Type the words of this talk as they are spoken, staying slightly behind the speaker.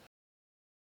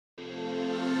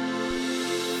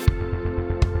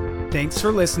Thanks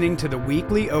for listening to the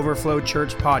weekly Overflow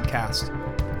Church podcast.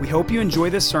 We hope you enjoy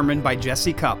this sermon by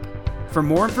Jesse Cupp. For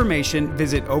more information,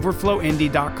 visit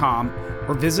overflowindy.com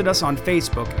or visit us on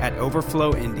Facebook at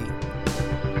Overflow Indy.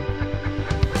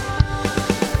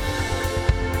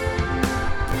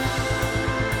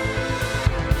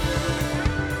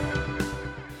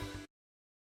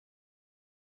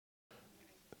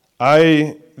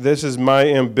 This is my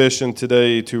ambition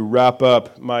today to wrap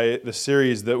up the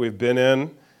series that we've been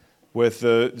in with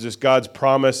just God's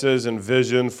promises and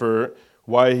vision for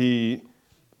why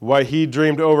He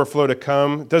dreamed Overflow to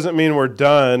come. It doesn't mean we're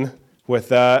done with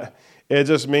that. It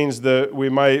just means that we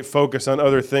might focus on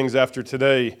other things after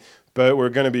today. But we're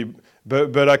going to be.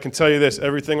 But I can tell you this: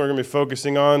 everything we're going to be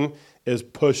focusing on is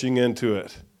pushing into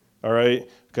it. All right,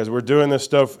 because we're doing this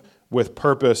stuff with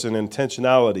purpose and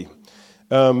intentionality.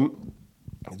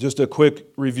 Just a quick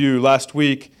review. Last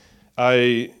week,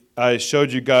 I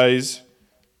showed you guys,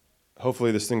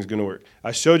 hopefully this thing's going to work.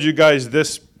 I showed you guys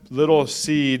this little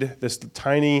seed, this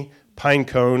tiny pine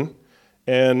cone,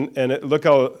 and look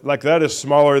how, like, that is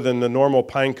smaller than the normal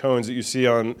pine cones that you see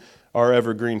on our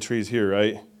evergreen trees here,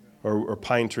 right? Or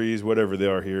pine trees, whatever they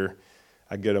are here.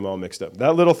 I get them all mixed up.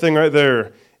 That little thing right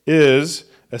there is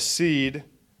a seed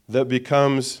that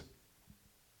becomes,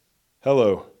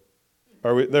 hello.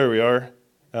 There we are.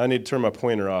 I need to turn my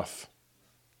pointer off.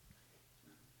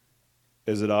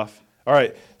 Is it off? All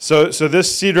right. So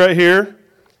this seed right here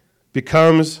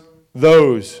becomes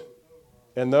those.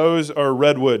 And those are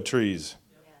redwood trees,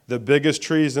 the biggest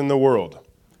trees in the world.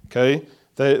 Okay?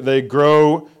 They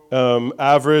grow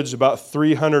average about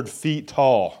 300 feet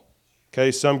tall.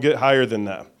 Okay? Some get higher than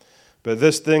that. But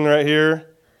this thing right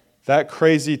here, that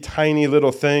crazy tiny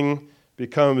little thing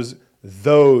becomes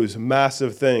those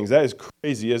massive things. That is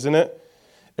crazy, isn't it?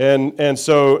 And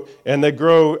they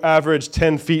grow average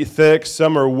 10 feet thick.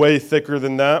 Some are way thicker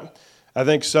than that. I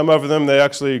think some of them, they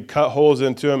actually cut holes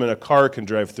into them and a car can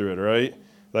drive through it, right?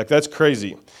 Like, that's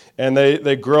crazy. And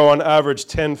they grow on average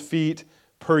 10 feet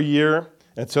per year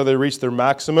until they reach their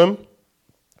maximum.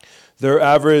 Their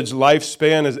average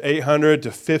lifespan is 800 to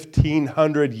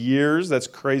 1,500 years. That's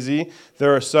crazy.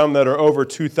 There are some that are over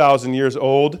 2,000 years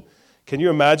old. Can you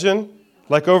imagine?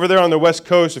 Like over there on the west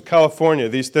coast of California,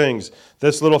 these things,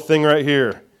 this little thing right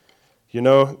here, you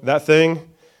know, that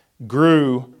thing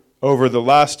grew over the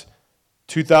last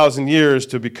 2,000 years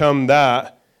to become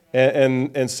that,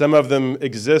 and some of them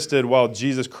existed while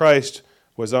Jesus Christ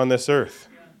was on this earth.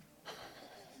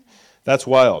 That's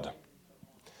wild.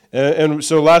 And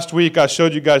so last week I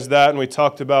showed you guys that, and we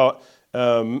talked about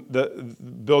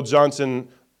Bill Johnson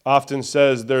often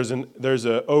says there's an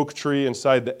oak tree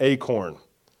inside the acorn.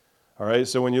 All right,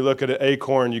 so when you look at an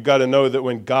acorn, you got to know that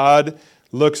when God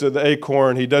looks at the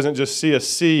acorn, He doesn't just see a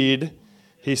seed,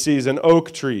 He sees an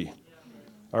oak tree.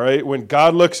 All right, when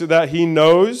God looks at that, He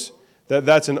knows that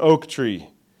that's an oak tree.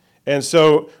 And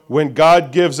so when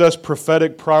God gives us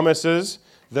prophetic promises,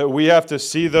 that we have to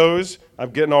see those.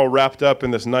 I'm getting all wrapped up in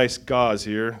this nice gauze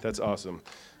here. That's awesome.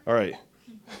 All right.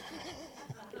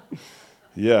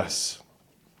 Yes.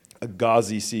 A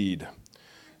gauzy seed.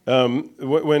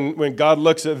 When God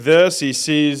looks at this, He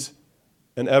sees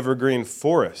an evergreen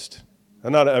forest.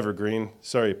 Not an evergreen,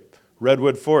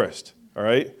 redwood forest, all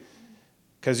right?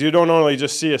 Because you don't only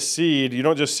just see a seed, you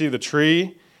don't just see the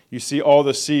tree, you see all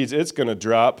the seeds it's going to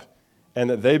drop, and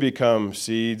that they become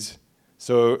seeds.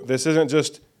 So this isn't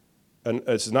just,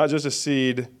 it's not just a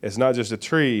seed, it's not just a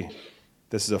tree,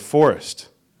 this is a forest.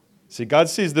 See, God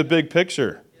sees the big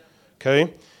picture,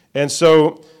 okay? And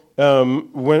so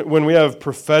when we have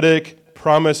prophetic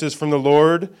promises from the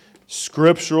Lord,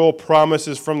 scriptural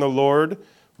promises from the Lord,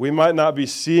 we might not be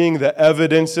seeing the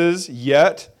evidences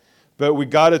yet, but we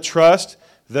got to trust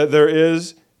that there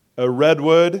is a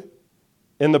redwood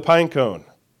in the pine cone.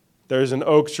 There's an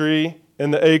oak tree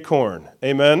in the acorn.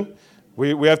 Amen?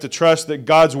 We have to trust that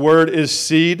God's word is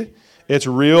seed. It's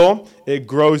real. It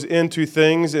grows into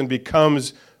things and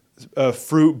becomes a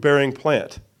fruit-bearing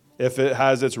plant if it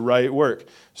has its right work.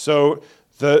 So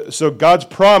God's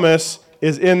promise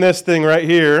is in this thing right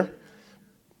here,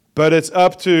 but it's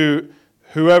up to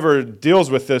whoever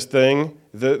deals with this thing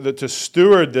to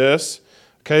steward this.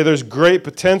 Okay, there's great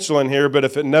potential in here, but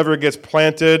if it never gets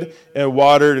planted and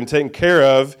watered and taken care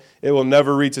of, it will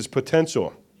never reach its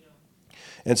potential.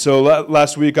 And so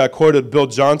last week I quoted Bill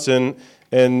Johnson,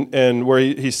 and where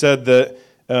he said that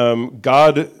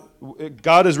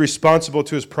God is responsible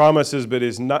to His promises, but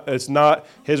it's not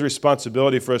His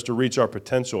responsibility for us to reach our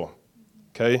potential.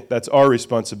 Okay? That's our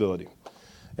responsibility.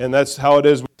 And that's how it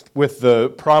is with the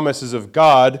promises of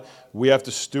God we have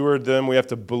to steward them. We have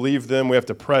to believe them. We have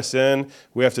to press in.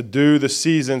 We have to do the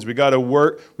seasons. We got to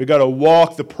work. We got to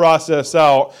walk the process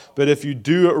out. But if you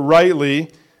do it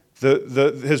rightly,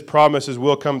 his promises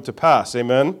will come to pass.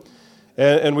 Amen?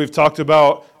 And we've talked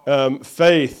about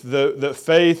faith. That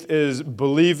faith is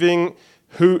believing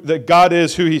that God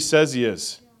is who he says he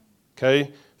is.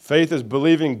 Okay? Faith is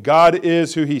believing God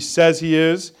is who he says he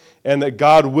is, and that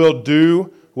God will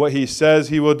do what he says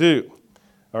he will do.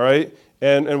 All right?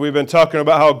 And we've been talking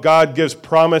about how God gives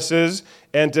promises,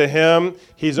 and to him,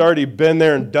 he's already been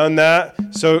there and done that.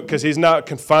 So, because he's not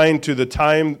confined to the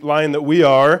timeline that we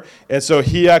are, and so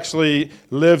he actually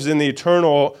lives in the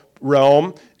eternal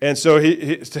realm. And so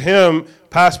to him,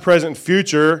 past, present,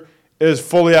 future is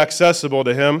fully accessible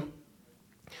to him.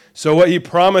 So what he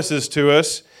promises to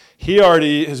us, he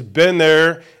already has been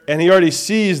there, and he already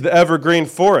sees the evergreen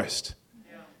forest.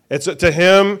 It's to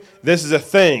him, this is a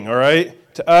thing, all right?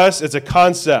 To us, it's a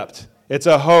concept. It's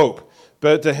a hope.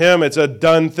 But to him, it's a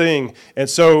done thing. And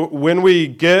so when we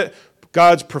get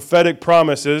God's prophetic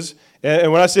promises,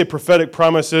 and when I say prophetic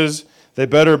promises, they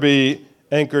better be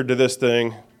anchored to this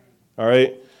thing, all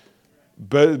right?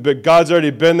 But God's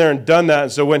already been there and done that.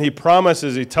 And so when he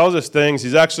promises, he tells us things,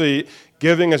 he's actually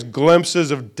giving us glimpses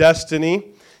of destiny,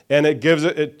 and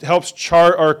it helps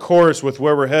chart our course with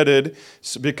where we're headed,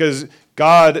 because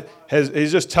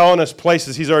he's just telling us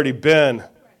places he's already been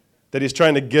that he's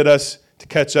trying to get us to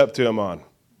catch up to him on.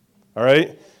 All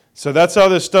right? So that's how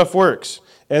this stuff works.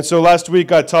 And so last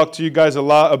week I talked to you guys a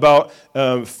lot about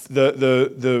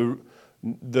the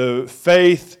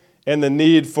faith and the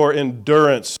need for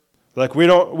endurance. Like we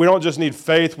don't just need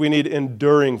faith, we need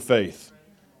enduring faith.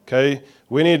 Okay?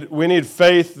 We need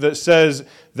faith that says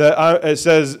that it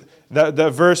says that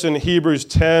verse in Hebrews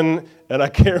 10, and I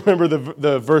can't remember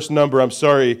the verse number, I'm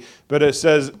sorry, but it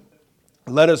says,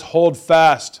 "Let us hold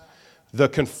fast the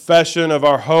confession of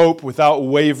our hope without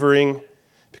wavering,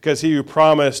 because he who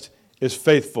promised is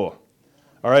faithful."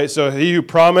 All right, so he who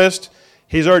promised,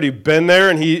 he's already been there,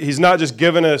 and he's not just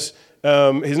giving us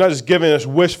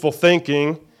wishful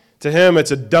thinking. To him,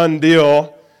 it's a done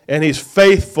deal, and he's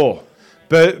faithful.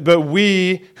 But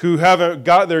we who haven't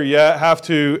got there yet have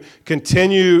to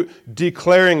continue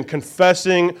declaring,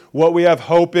 confessing what we have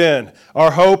hope in.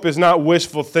 Our hope is not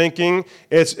wishful thinking.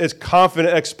 It's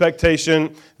confident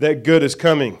expectation that good is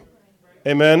coming.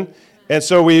 Amen? And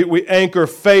so we anchor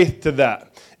faith to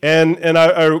that. And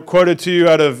I quoted to you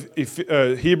out of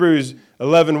Hebrews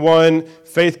 11:1,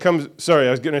 faith comes, sorry,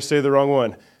 I was going to say the wrong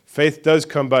one. Faith does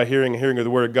come by hearing of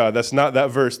the word of God. That's not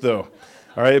that verse, though.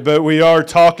 All right, but we are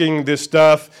talking this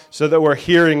stuff so that we're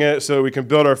hearing it so that we can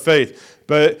build our faith.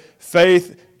 But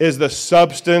faith is the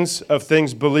substance of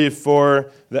things believed for,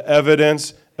 the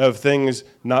evidence of things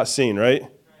not seen, right?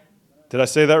 Did I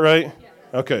say that right?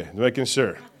 Okay, making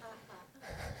sure.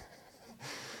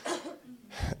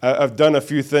 I've done a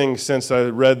few things since I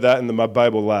read that in my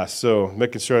Bible last, so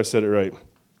making sure I said it right.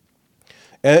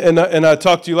 And I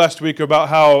talked to you last week about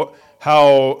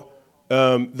how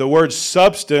the word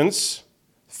substance,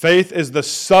 faith is the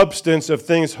substance of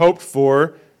things hoped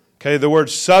for. Okay, the word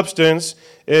substance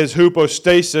is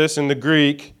hypostasis in the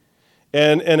Greek,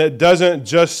 and it doesn't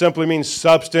just simply mean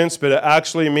substance, but it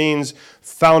actually means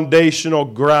foundational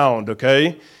ground.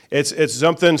 Okay, it's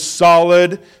something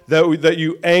solid that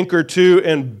you anchor to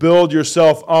and build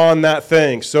yourself on that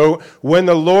thing. So when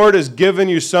the Lord has given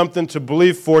you something to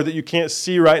believe for that you can't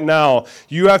see right now,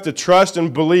 you have to trust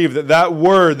and believe that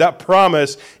word, that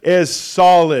promise is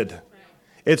solid.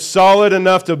 It's solid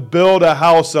enough to build a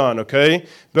house on, okay?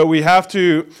 But we have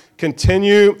to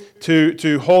continue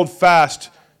to hold fast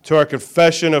to our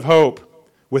confession of hope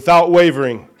without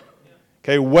wavering.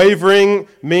 Okay, wavering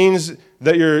means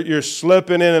that you're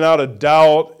slipping in and out of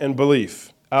doubt and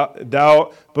belief.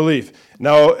 Belief.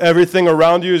 Now, everything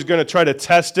around you is going to try to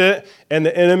test it, and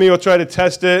the enemy will try to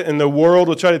test it, and the world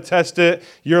will try to test it.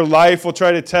 Your life will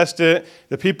try to test it.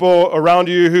 The people around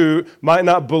you who might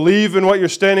not believe in what you're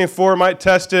standing for might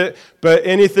test it, but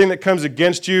anything that comes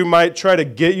against you might try to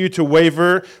get you to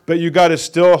waver, but you got to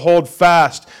still hold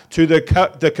fast to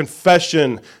the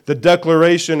confession, the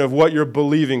declaration of what you're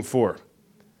believing for.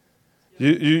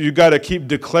 You got to keep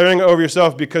declaring it over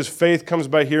yourself, because faith comes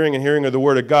by hearing, and hearing of the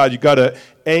word of God. You got to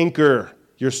anchor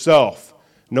yourself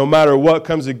no matter what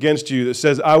comes against you that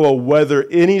says, I will weather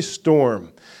any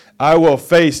storm. I will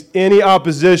face any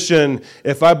opposition.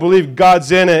 If I believe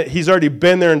God's in it, he's already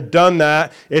been there and done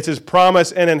that. It's his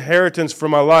promise and inheritance for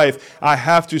my life. I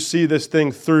have to see this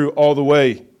thing through all the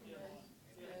way.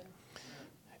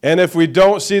 And if we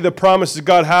don't see the promises of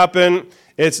God happen,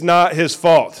 it's not his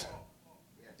fault.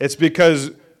 It's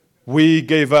because we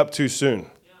gave up too soon.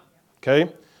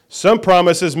 Okay? Some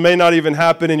promises may not even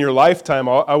happen in your lifetime.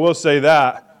 I will say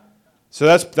that. So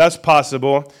that's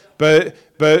possible. But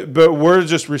we're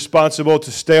just responsible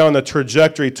to stay on the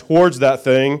trajectory towards that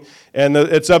thing. And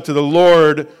it's up to the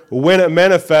Lord when it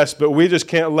manifests, but we just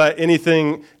can't let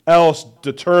anything else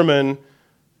determine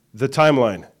the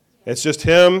timeline. It's just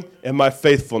Him and my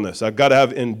faithfulness. I've got to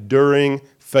have enduring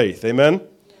faith. Amen?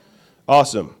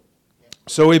 Awesome.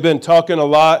 So we've been talking a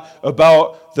lot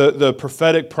about the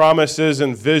prophetic promises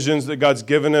and visions that God's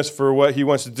given us for what He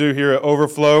wants to do here at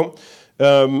Overflow.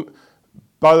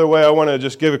 By the way, I want to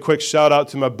just give a quick shout out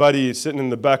to my buddy sitting in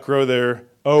the back row there,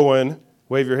 Owen.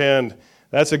 Wave your hand.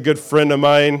 That's a good friend of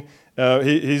mine.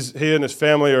 He and his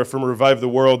family are from Revive the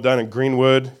World down in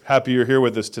Greenwood. Happy you're here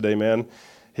with us today, man.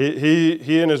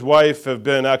 He and his wife have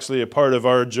been actually a part of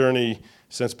our journey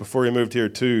since before he moved here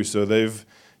too. So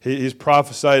he's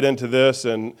prophesied into this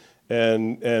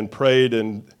and prayed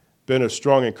and been a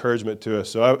strong encouragement to us.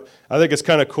 So I think it's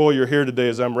kind of cool you're here today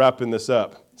as I'm wrapping this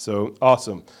up. So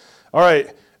awesome. All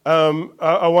right.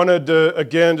 I wanted to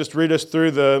again just read us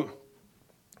through the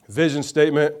vision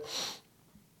statement.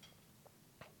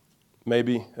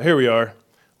 Maybe here we are.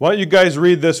 Why don't you guys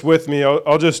read this with me?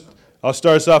 I'll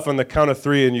start us off on the count of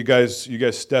three, and you guys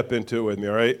step into it with me,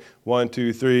 all right? 1,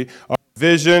 2, 3. Our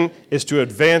vision is to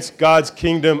advance God's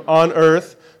kingdom on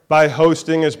earth by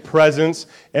hosting His presence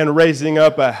and raising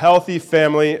up a healthy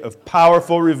family of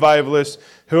powerful revivalists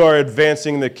who are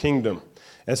advancing the kingdom.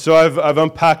 And so I've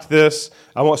unpacked this.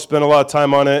 I won't spend a lot of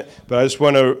time on it, but I just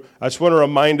want to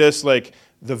remind us, like,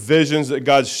 the visions that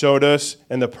God showed us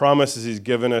and the promises He's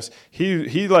given us.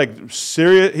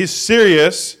 He's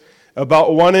serious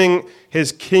about wanting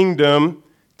His kingdom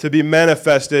to be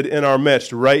manifested in our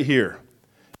midst right here.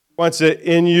 He wants it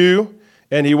in you,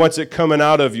 and He wants it coming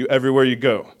out of you everywhere you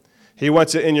go. He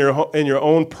wants it in your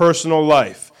own personal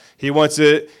life. He wants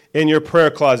it in your prayer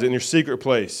closet, in your secret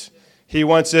place. He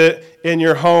wants it in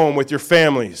your home with your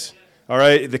families. All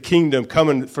right, the kingdom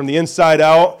coming from the inside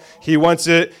out. He wants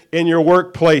it in your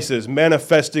workplaces,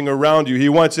 manifesting around you. He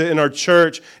wants it in our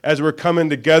church as we're coming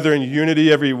together in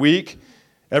unity every week.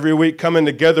 Every week coming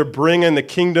together, bringing the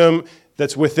kingdom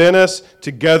that's within us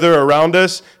together around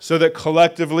us so that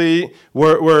collectively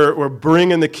we're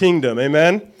bringing the kingdom.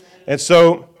 Amen? And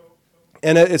so,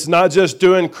 and it's not just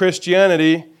doing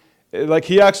Christianity. Like,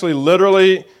 He actually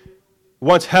literally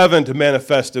wants heaven to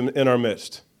manifest in our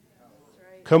midst.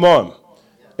 Come on.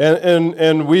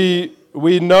 And we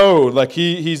know, like,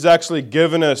 He's actually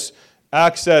given us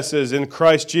accesses in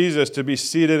Christ Jesus to be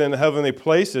seated in heavenly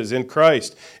places in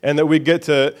Christ, and that we get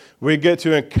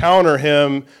to encounter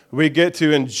Him, we get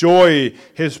to enjoy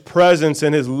His presence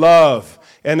and His love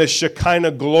and His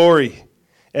Shekinah glory.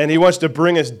 And He wants to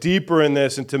bring us deeper in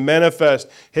this and to manifest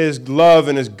His love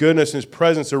and His goodness and His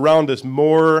presence around us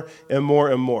more and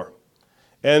more and more.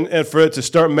 And for it to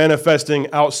start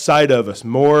manifesting outside of us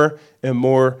more and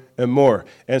more and more.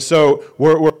 And so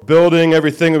we're building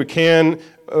everything we can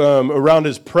around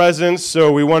His presence.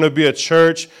 So we want to be a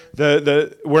church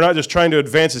that we're not just trying to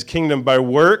advance His kingdom by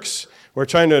works. We're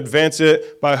trying to advance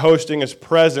it by hosting His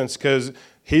presence, because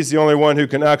He's the only one who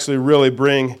can actually really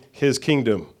bring His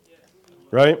kingdom.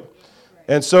 Right?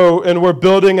 And we're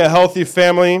building a healthy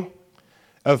family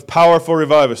of powerful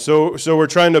revivalists. So we're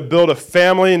trying to build a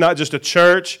family, not just a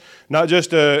church, not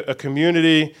just a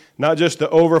community, not just the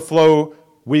Overflow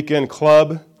weekend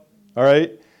club, all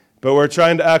right? But we're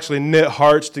trying to actually knit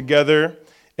hearts together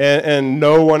and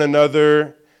know one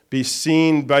another, be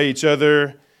seen by each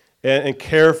other, and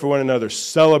care for one another,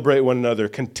 celebrate one another,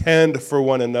 contend for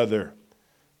one another.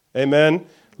 Amen?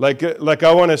 Like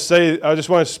I want to say, I just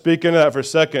want to speak into that for a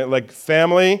second. Like,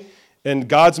 family, in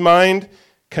God's mind,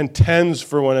 contends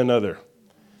for one another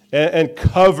and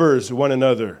covers one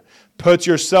another, puts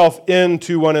yourself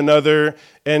into one another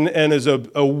and is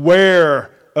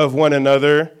aware of one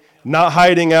another, not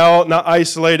hiding out, not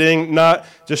isolating, not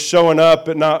just showing up,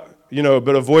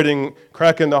 but avoiding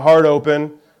cracking the heart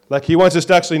open. Like, He wants us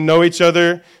to actually know each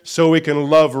other so we can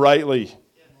love rightly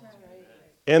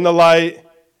in the light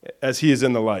as He is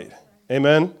in the light.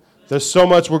 Amen? There's so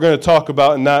much we're going to talk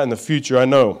about in that in the future, I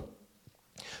know.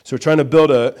 So we're trying to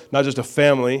build not just a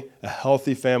family, a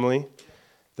healthy family.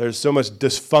 There's so much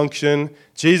dysfunction.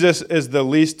 Jesus is the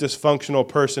least dysfunctional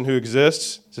person who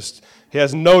exists. He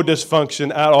has no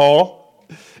dysfunction at all.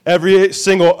 Every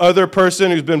single other person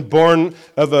who's been born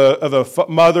of a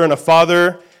mother and a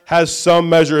father has some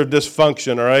measure of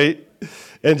dysfunction, all right?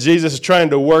 And Jesus is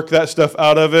trying to work that stuff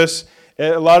out of us.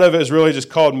 And a lot of it is really just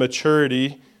called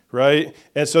maturity, right?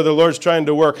 And so the Lord's trying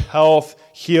to work health,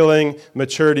 healing,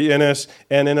 maturity in us,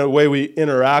 and in a way we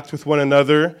interact with one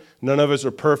another. None of us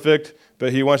are perfect,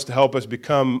 but he wants to help us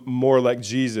become more like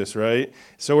Jesus, right?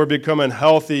 So we're becoming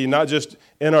healthy, not just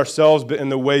in ourselves, but in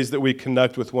the ways that we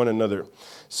connect with one another.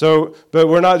 So, but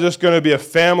we're not just going to be a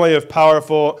family of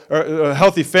powerful, or a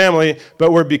healthy family,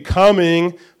 but we're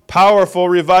becoming powerful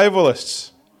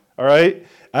revivalists, all right?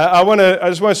 I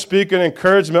just want to speak an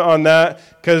encouragement on that,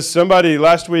 because somebody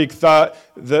last week thought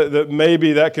that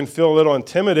maybe that can feel a little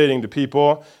intimidating to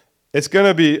people. It's going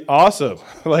to be awesome.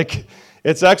 Like,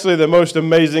 it's actually the most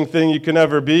amazing thing you can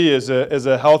ever be as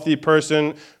a healthy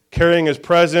person, carrying his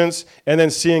presence, and then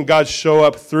seeing God show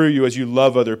up through you as you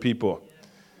love other people.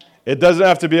 It doesn't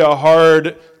have to be a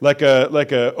hard, like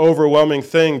a overwhelming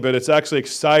thing, but it's actually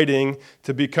exciting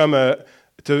to become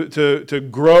to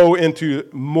grow into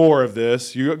more of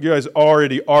this. You guys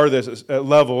already are this at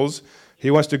levels. He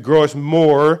wants to grow us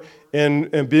more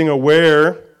in being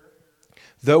aware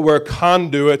that we're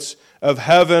conduits of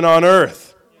heaven on earth.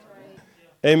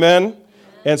 Amen?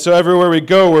 And so everywhere we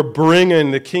go, we're bringing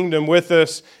the kingdom with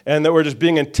us, and that we're just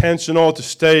being intentional to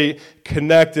stay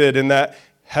connected in that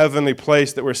heavenly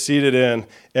place that we're seated in,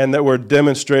 and that we're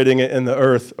demonstrating it in the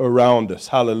earth around us.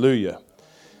 Hallelujah.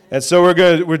 And so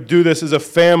we'll do this as a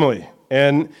family,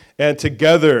 and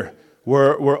together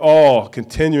we're all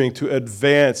continuing to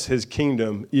advance his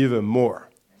kingdom even more.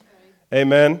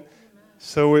 Amen.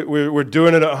 So we're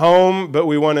doing it at home, but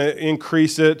we want to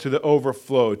increase it to the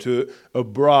overflow, to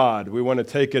abroad. We want to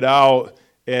take it out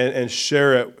and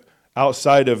share it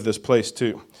outside of this place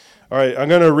too. All right, I'm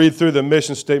going to read through the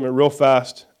mission statement real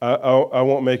fast. I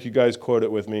won't make you guys quote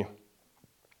it with me.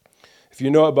 If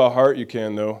you know it by heart, you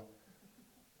can, though.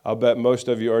 I'll bet most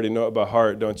of you already know it by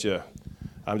heart, don't you?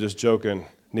 I'm just joking.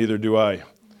 Neither do I.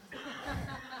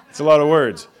 It's a lot of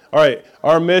words. All right,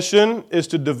 our mission is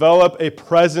to develop a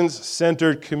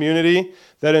presence-centered community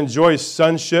that enjoys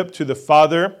sonship to the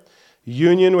Father,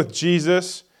 union with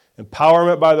Jesus,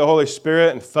 empowerment by the Holy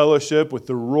Spirit, and fellowship with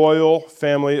the royal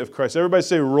family of Christ. Everybody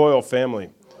say royal family.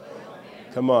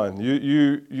 Come on.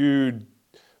 You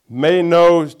may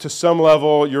know to some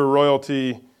level your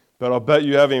royalty, but I'll bet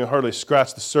you haven't even hardly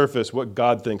scratched the surface what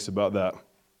God thinks about that.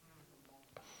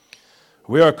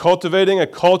 We are cultivating a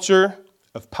culture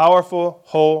of powerful,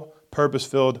 whole,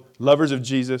 purpose-filled lovers of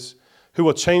Jesus who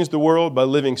will change the world by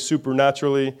living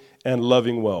supernaturally and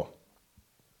loving well.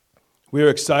 We are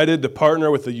excited to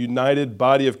partner with the united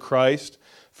body of Christ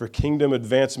for kingdom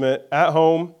advancement at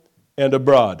home and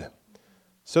abroad.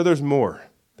 So there's more.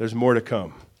 There's more to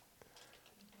come.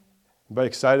 Anybody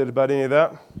excited about any of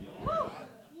that?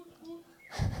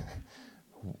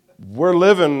 We're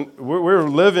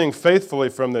living faithfully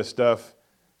from this stuff,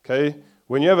 okay?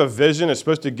 When you have a vision, it's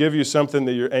supposed to give you something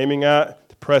that you're aiming at,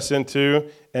 to press into,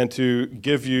 and to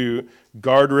give you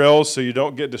guardrails so you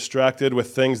don't get distracted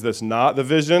with things that's not the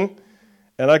vision.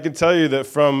 And I can tell you that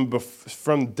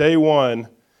from day one,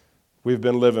 we've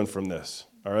been living from this,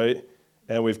 all right?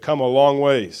 And we've come a long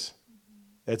ways.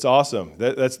 It's awesome.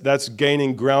 That's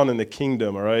gaining ground in the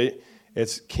kingdom, all right?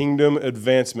 It's kingdom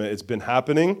advancement. It's been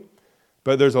happening,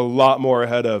 but there's a lot more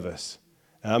ahead of us.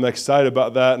 And I'm excited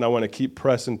about that, and I want to keep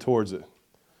pressing towards it.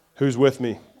 Who's with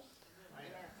me?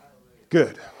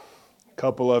 Good. A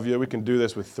couple of you. We can do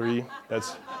this with 3.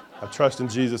 I trust in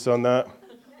Jesus on that.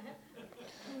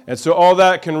 And so all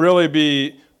that can really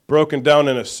be broken down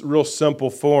in a real simple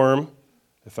form.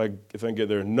 If I can get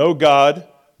there. Know God,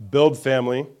 build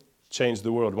family, change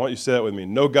the world. Why don't you say that with me?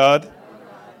 Know God,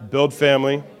 build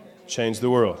family, change the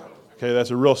world. Okay, that's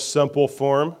a real simple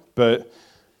form, but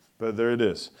there it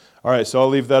is. All right, so I'll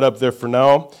leave that up there for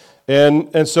now.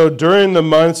 And so during the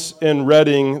months in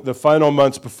Redding, the final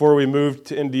months before we moved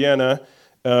to Indiana,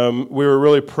 we were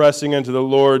really pressing into the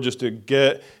Lord just to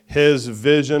get his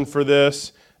vision for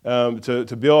this,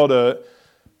 to be able to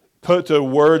put to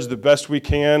words the best we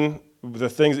can the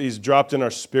things that he's dropped in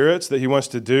our spirits that he wants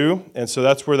to do. And so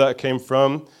that's where that came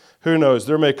from. Who knows?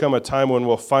 There may come a time when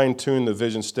we'll fine-tune the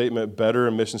vision statement better,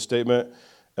 a mission statement,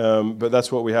 but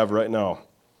that's what we have right now.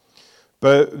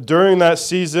 But during that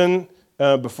season,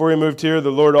 before we moved here,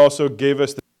 the Lord also gave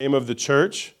us the name of the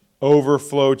church,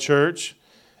 Overflow Church.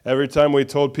 Every time we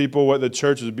told people what the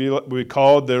church would be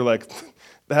called, they're like,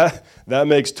 that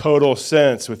makes total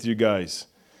sense with you guys.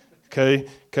 Okay?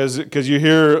 Because you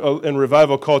hear, in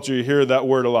revival culture, you hear that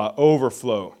word a lot,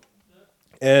 overflow.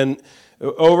 And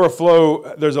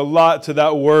overflow, there's a lot to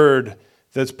that word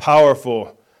that's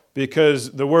powerful,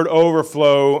 because the word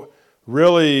overflow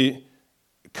really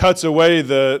cuts away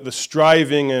the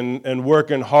striving and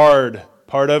working hard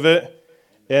part of it,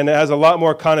 and it has a lot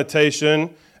more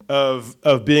connotation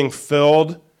of being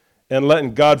filled and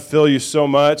letting God fill you so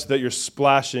much that you're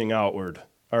splashing outward,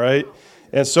 all right?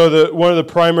 And so one of the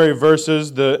primary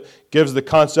verses that gives the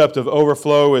concept of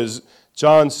overflow is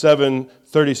John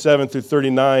 7:37 through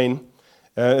 39.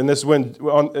 And this is when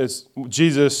it's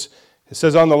Jesus, it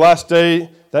says, on the last day,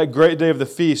 that great day of the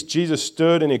feast, Jesus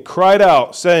stood and he cried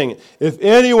out, saying, if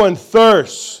anyone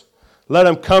thirsts, let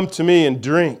him come to me and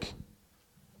drink.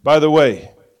 By the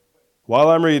way, while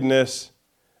I'm reading this,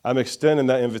 I'm extending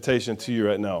that invitation to you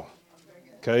right now.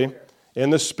 Okay? In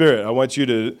the Spirit, I want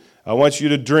you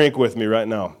to drink with me right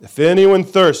now. If anyone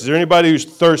thirsts, is there anybody who's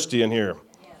thirsty in here?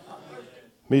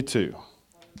 Me too.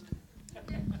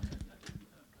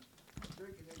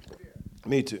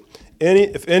 Me too.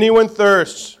 If anyone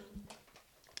thirsts,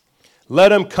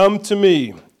 let him come to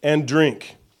me and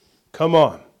drink. Come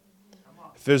on.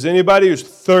 If there's anybody who's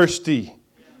thirsty,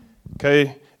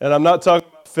 okay, and I'm not talking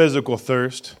about physical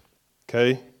thirst,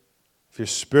 okay? If you're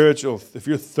spiritual, if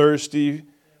you're thirsty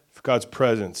for God's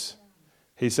presence,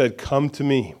 he said, come to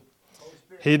me.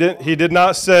 He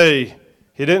didn't say,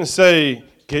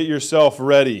 get yourself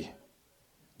ready.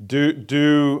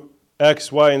 Do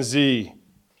X, Y, and Z,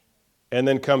 and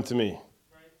then come to me.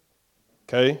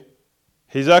 Okay?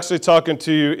 He's actually talking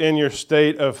to you in your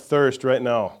state of thirst right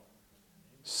now.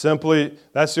 Simply,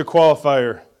 that's your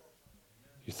qualifier.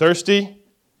 You thirsty?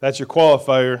 That's your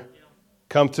qualifier.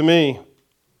 Come to me.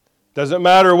 Doesn't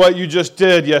matter what you just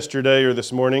did yesterday or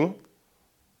this morning.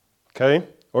 Okay?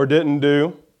 Or didn't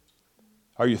do.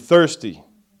 Are you thirsty?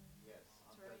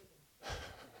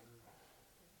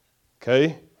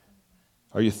 Okay?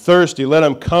 Are you thirsty? Let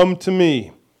him come to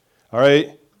me. All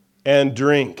right? And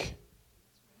drink.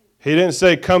 He didn't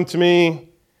say, come to me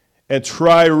and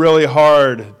try really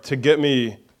hard to get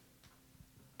me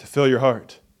to fill your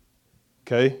heart.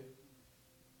 Okay?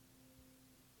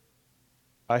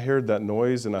 I heard that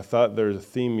noise and I thought there was a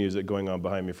theme music going on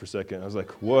behind me for a second. I was like,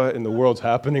 what in the world's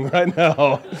happening right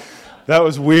now? That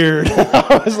was weird.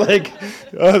 I was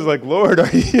like, Lord, are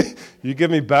you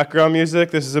give me background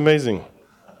music? This is amazing.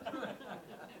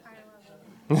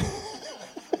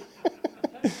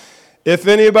 If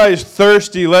anybody's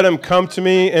thirsty, let him come to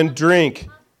me and drink.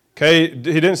 Okay? He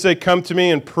didn't say come to me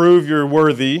and prove you're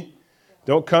worthy.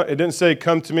 It didn't say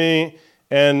come to me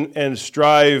and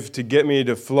strive to get me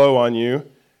to flow on you.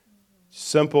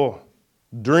 Simple.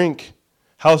 Drink.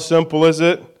 How simple is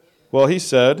it? Well, he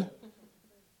said,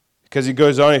 because he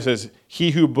goes on, he says,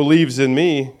 he who believes in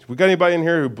me. We got anybody in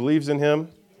here who believes in him?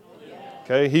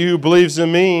 Okay? He who believes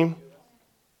in me,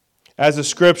 as the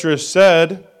scripture has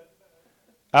said,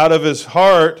 out of his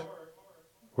heart,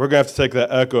 we're going to have to take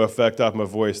that echo effect off my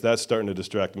voice. That's starting to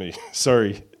distract me.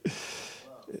 Sorry.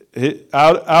 Okay,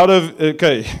 I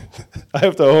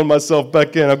have to hold myself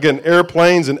back in. I'm getting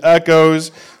airplanes and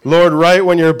echoes. Lord, right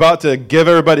when you're about to give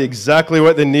everybody exactly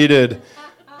what they needed,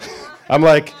 I'm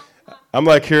like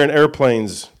hearing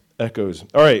airplanes, echoes.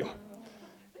 All right.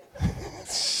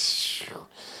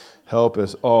 Help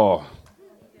us all.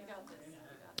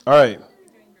 All right.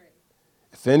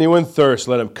 If anyone thirsts,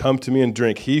 let him come to me and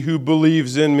drink. He who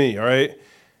believes in me, all right?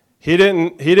 He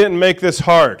didn't make this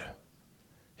hard.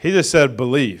 He just said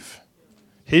believe.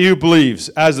 He who believes,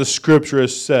 as the scripture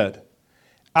has said,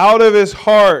 out of his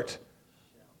heart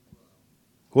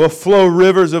will flow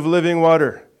rivers of living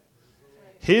water.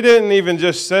 He didn't even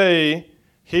just say,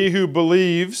 he who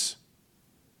believes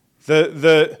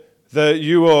that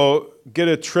you will get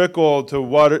a trickle to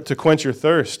water to quench your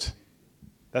thirst.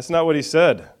 That's not what he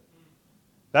said.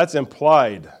 That's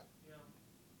implied.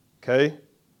 Okay?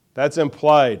 That's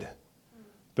implied.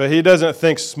 But he doesn't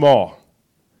think small.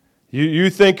 You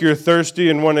think you're thirsty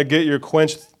and want to get your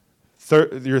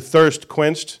thirst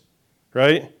quenched,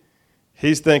 right?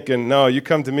 He's thinking, no, you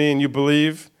come to me and you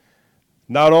believe.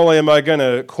 Not only am I going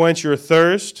to quench your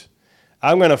thirst,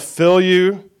 I'm going to fill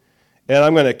you, and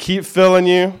I'm going to keep filling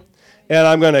you, and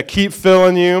I'm going to keep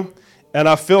filling you, and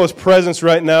I feel his presence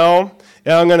right now,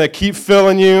 and I'm going to keep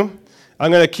filling you.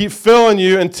 I'm going to keep filling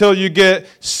you until you get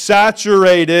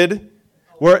saturated,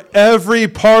 where every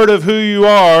part of who you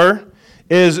are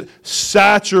is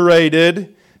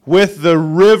saturated with the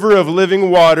river of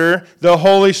living water, the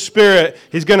Holy Spirit.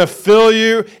 He's going to fill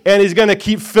you, and he's going to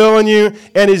keep filling you,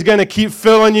 and he's going to keep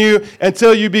filling you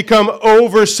until you become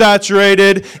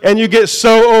oversaturated, and you get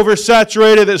so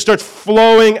oversaturated that it starts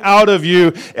flowing out of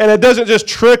you. And it doesn't just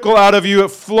trickle out of you,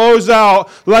 it flows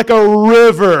out like a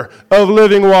river of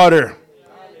living water.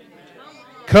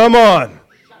 Come on.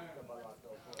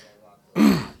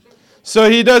 So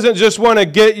he doesn't just want to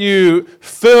get you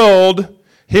filled,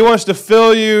 he wants to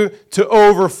fill you to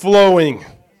overflowing.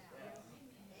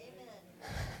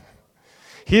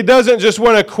 He doesn't just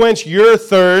want to quench your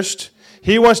thirst,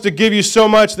 he wants to give you so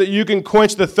much that you can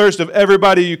quench the thirst of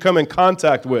everybody you come in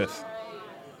contact with.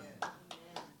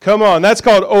 Come on, that's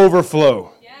called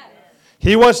overflow.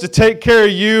 He wants to take care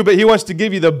of you, but he wants to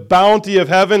give you the bounty of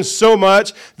heaven so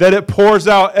much that it pours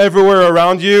out everywhere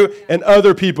around you, and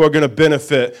other people are going to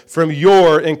benefit from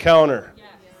your encounter.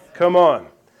 Come on.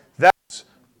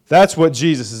 That's what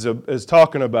Jesus is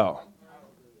talking about.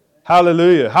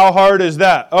 Hallelujah. How hard is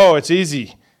that? Oh, it's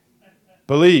easy.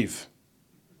 Believe.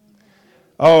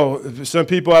 Oh, some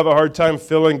people have a hard time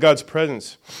feeling God's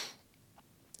presence.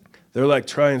 They're like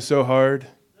trying so hard.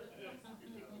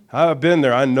 I've been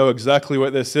there. I know exactly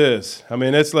what this is. I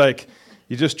mean, it's like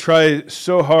you just try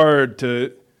so hard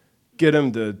to get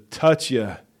him to touch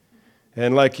you,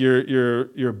 and like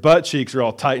your butt cheeks are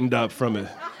all tightened up from it.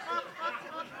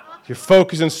 You're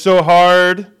focusing so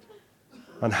hard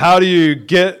on how do you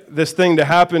get this thing to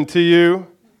happen to you?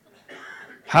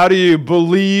 How do you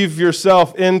believe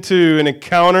yourself into an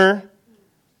encounter?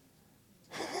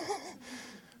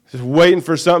 Just waiting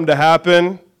for something to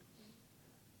happen.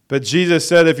 But Jesus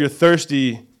said, if you're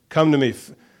thirsty, come to me.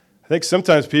 I think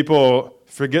sometimes people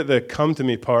forget the come to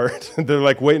me part. They're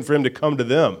like waiting for him to come to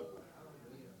them.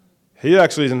 He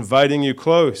actually is inviting you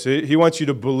close. He wants you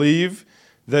to believe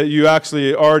that you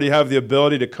actually already have the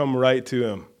ability to come right to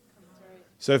him.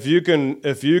 So if you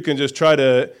can just try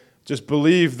to just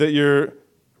believe that you're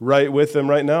right with him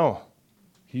right now,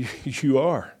 you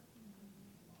are.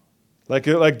 Like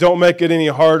don't make it any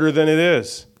harder than it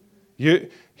is.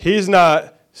 He's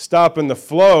not stopping the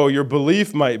flow, your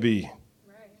belief might be.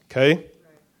 Okay?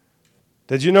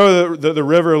 Did you know that the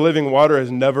river of living water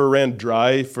has never ran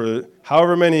dry for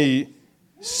however many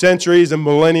centuries and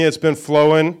millennia it's been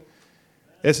flowing?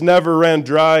 It's never ran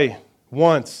dry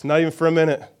once, not even for a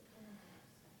minute.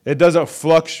 It doesn't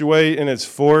fluctuate in its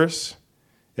force.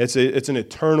 It's an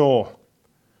eternal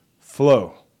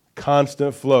flow,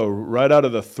 constant flow, right out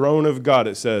of the throne of God,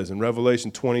 it says in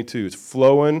Revelation 22. It's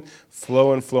flowing,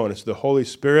 flowing, flowing. It's the Holy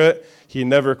Spirit. He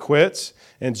never quits.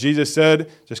 And Jesus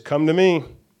said, just come to me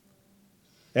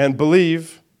and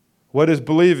believe. What is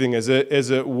believing? Is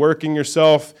it working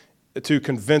yourself to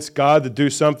convince God to do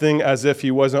something as if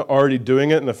he wasn't already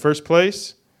doing it in the first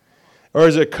place? Or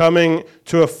is it coming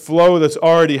to a flow that's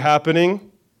already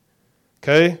happening?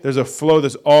 Okay? There's a flow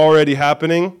that's already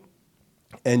happening,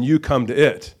 and you come to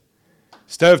it.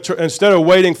 Instead of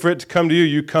waiting for it to come to you,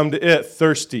 you come to it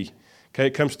thirsty. Okay? It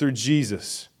comes through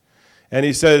Jesus. And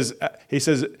he says,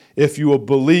 if you will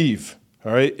believe,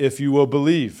 all right? If you will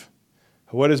believe.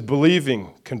 What is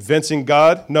believing? Convincing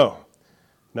God? No.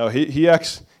 He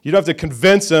acts. You don't have to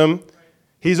convince him.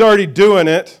 He's already doing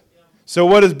it. So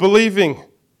what is believing?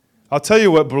 I'll tell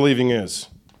you what believing is.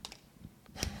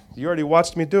 You already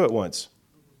watched me do it once.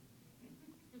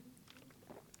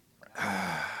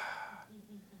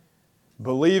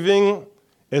 Believing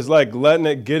is like letting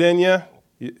it get in you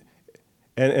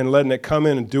and letting it come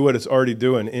in and do what it's already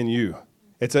doing in you.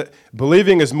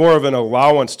 Believing is more of an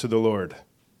allowance to the Lord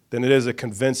than it is a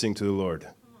convincing to the Lord.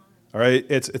 All right?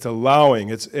 It's allowing.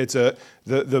 It's the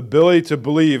ability to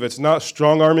believe. It's not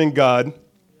strong-arming God.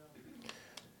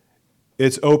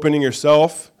 It's opening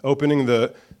yourself, opening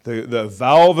the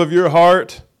valve of your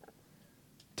heart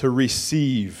to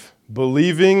receive.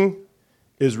 Believing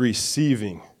is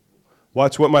receiving.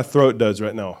 Watch what my throat does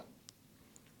right now.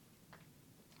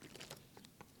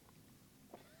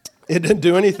 It didn't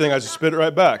do anything. I just spit it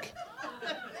right back.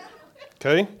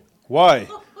 Okay? Why?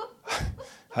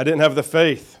 I didn't have the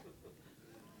faith.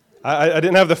 I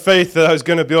didn't have the faith that I was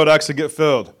going to be able to actually get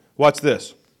filled. Watch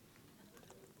this.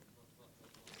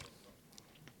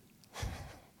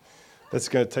 That's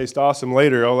going to taste awesome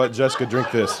later. I'll let Jessica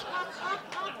drink this.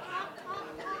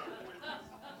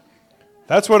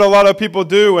 That's what a lot of people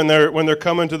do when they're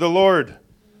coming to the Lord.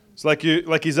 It's like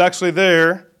he's actually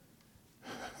there,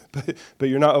 but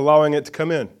you're not allowing it to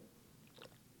come in.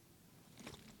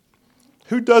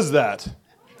 Who does that?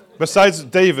 Besides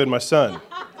David, my son.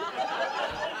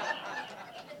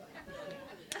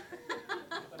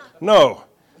 No.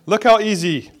 Look how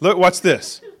easy. Look, watch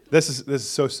this. This is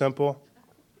so simple.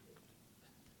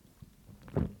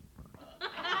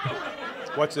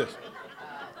 Watch this.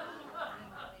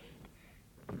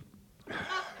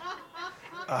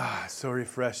 So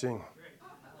refreshing.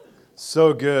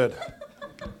 So good.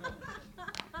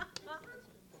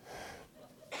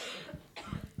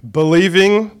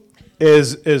 Believing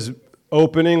is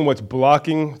opening what's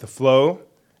blocking the flow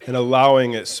and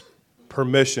allowing its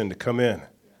permission to come in.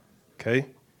 Okay?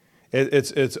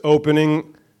 It's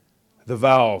opening the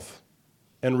valve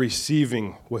and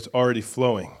receiving what's already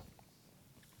flowing.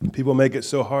 People make it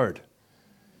so hard.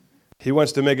 He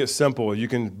wants to make it simple. You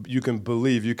can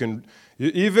believe.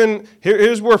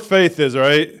 Here's where faith is, all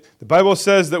right? The Bible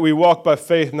says that we walk by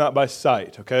faith, not by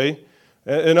sight, okay?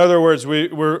 In other words,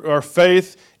 our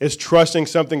faith is trusting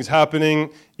something's happening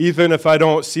even if I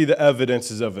don't see the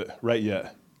evidences of it right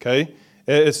yet, okay?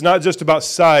 It's not just about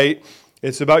sight.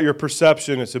 It's about your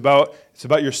perception. It's about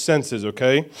your senses,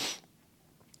 okay?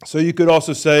 So you could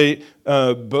also say,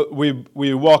 but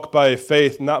we walk by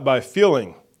faith, not by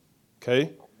feeling,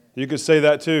 okay? You could say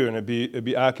that too, and it'd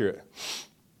be accurate.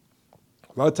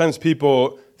 A lot of times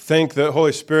people think that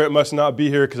Holy Spirit must not be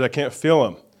here because I can't feel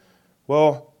him.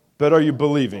 Well, but are you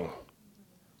believing?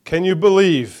 Can you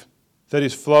believe that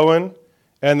he's flowing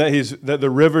and that the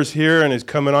river's here and he's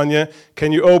coming on you?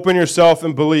 Can you open yourself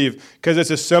and believe? Because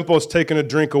it's as simple as taking a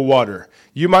drink of water.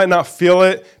 You might not feel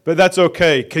it, but that's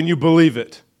okay. Can you believe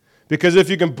it? Because if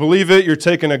you can believe it, you're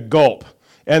taking a gulp.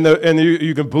 And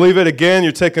you can believe it again,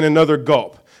 you're taking another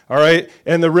gulp. All right?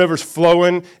 And the river's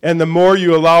flowing, and the more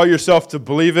you allow yourself to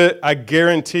believe it, I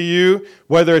guarantee you,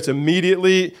 whether it's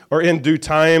immediately or in due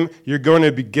time, you're going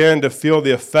to begin to feel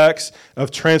the effects of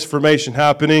transformation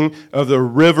happening, of the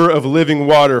river of living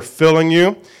water filling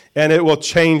you, and it will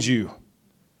change you.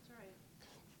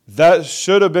 That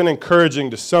should have been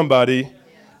encouraging to somebody,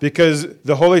 because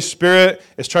the Holy Spirit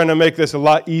is trying to make this a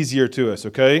lot easier to us,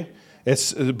 okay?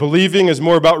 It's believing is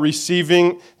more about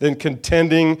receiving than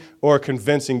contending or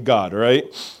convincing God, all right?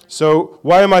 So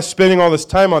why am I spending all this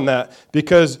time on that?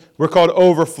 Because we're called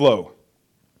overflow.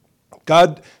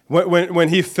 God, when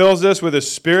he fills us with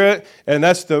his Spirit, and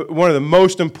that's one of the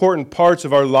most important parts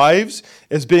of our lives,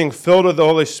 is being filled with the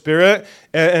Holy Spirit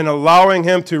and allowing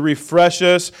him to refresh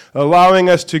us, allowing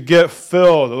us to get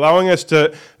filled, allowing us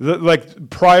to,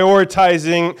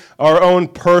 prioritizing our own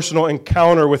personal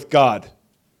encounter with God.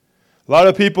 A lot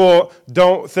of people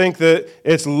don't think that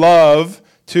it's love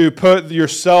to put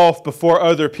yourself before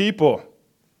other people,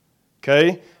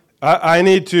 okay? I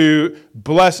need to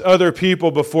bless other people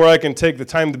before I can take the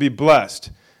time to be blessed.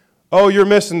 Oh, you're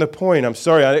missing the point. I'm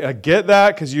sorry. I get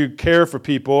that because you care for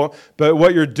people, but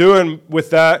what you're doing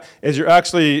with that is you're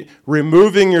actually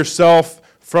removing yourself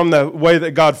from the way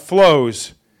that God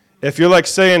flows. If you're like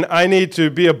saying, I need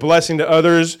to be a blessing to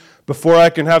others before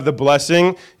I can have the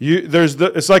blessing,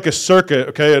 it's like a circuit,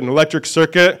 okay, an electric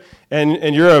circuit,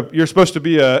 and you're supposed to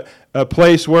be a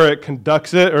place where it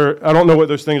conducts it, or I don't know what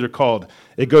those things are called.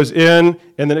 It goes in,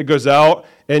 and then it goes out,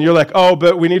 and you're like, oh,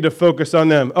 but we need to focus on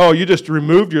them. Oh, you just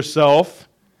removed yourself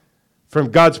from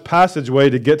God's passageway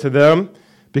to get to them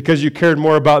because you cared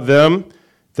more about them.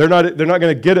 They're not going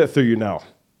to get it through you now,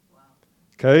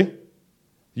 okay?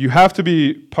 You have to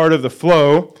be part of the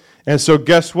flow, and so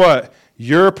guess what?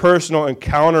 Your personal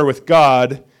encounter with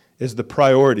God is the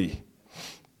priority.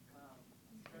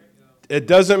 It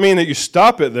doesn't mean that you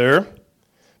stop it there,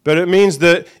 but it means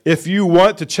that if you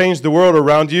want to change the world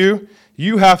around you,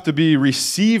 you have to be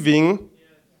receiving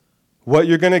what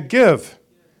you're going to give.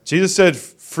 Jesus said,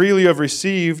 freely you have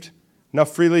received, now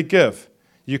freely give.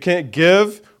 You can't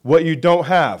give what you don't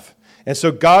have. And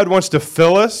so God wants to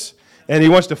fill us, and he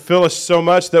wants to fill us so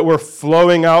much that we're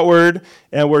flowing outward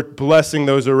and we're blessing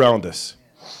those around us.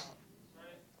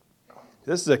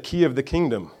 This is a key of the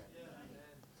kingdom.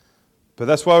 But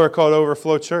that's why we're called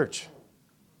Overflow Church.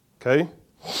 Okay?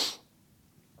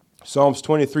 Psalms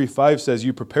 23:5 says,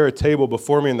 you prepare a table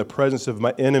before me in the presence of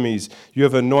my enemies. You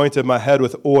have anointed my head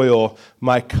with oil.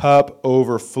 My cup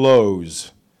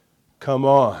overflows. Come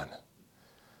on.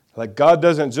 Like God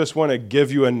doesn't just want to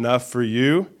give you enough for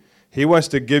you. He wants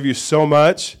to give you so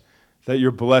much that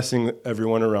you're blessing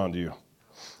everyone around you.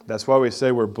 That's why we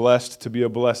say we're blessed to be a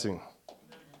blessing.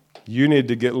 You need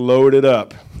to get loaded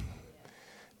up.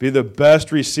 Be the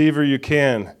best receiver you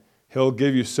can. He'll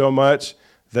give you so much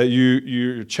that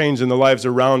you're changing the lives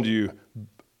around you,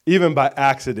 even by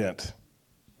accident.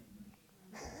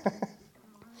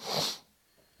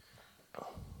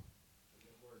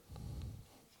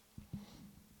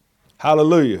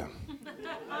 Hallelujah.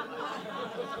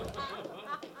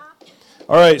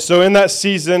 All right, so in that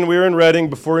season, we were in Redding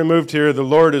before we moved here. The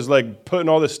Lord is like putting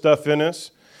all this stuff in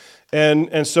us.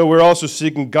 And so we're also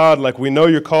seeking God, like we know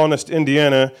you're calling us to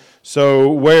Indiana,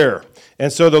 so where?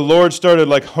 And so the Lord started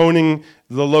like honing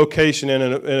the location in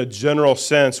a general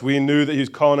sense. We knew that he was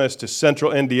calling us to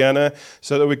central Indiana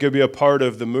so that we could be a part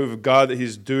of the move of God that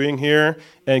he's doing here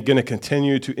and going to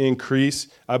continue to increase,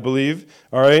 I believe.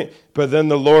 All right? But then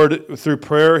the Lord, through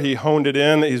prayer, he honed it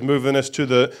in. He's moving us to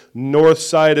the north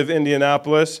side of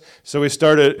Indianapolis. So we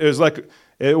started,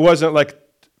 it wasn't like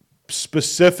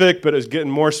specific, but it was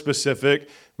getting more specific.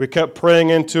 We kept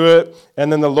praying into it,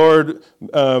 and then the Lord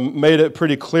made it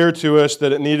pretty clear to us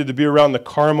that it needed to be around the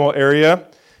Carmel area.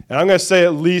 And I'm going to say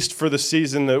at least for the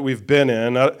season that we've been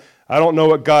in. I don't know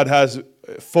what God has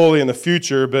fully in the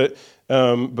future, but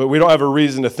But we don't have a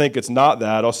reason to think it's not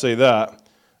that. I'll say that.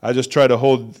 I just try to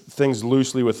hold things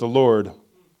loosely with the Lord.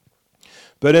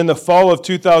 But in the fall of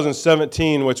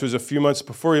 2017, which was a few months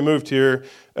before we moved here,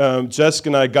 Jessica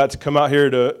and I got to come out here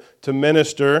to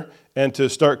minister and to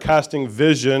start casting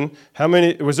vision.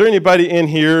 Was there anybody in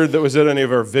here that was at any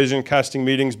of our vision casting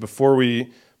meetings before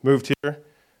we moved here?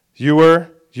 You were.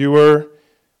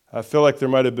 I feel like there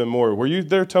might have been more. Were you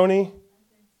there, Tony?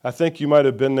 I think you might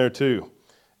have been there too.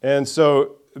 And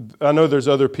so I know there's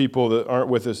other people that aren't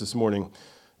with us this morning.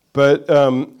 But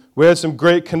we had some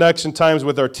great connection times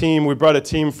with our team. We brought a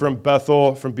team from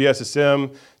Bethel, from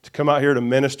BSSM, to come out here to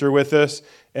minister with us.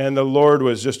 And the Lord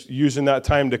was just using that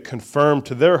time to confirm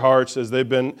to their hearts as they've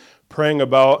been praying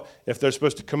about if they're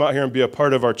supposed to come out here and be a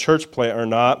part of our church plant or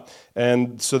not.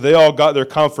 And so they all got their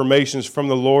confirmations from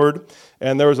the Lord.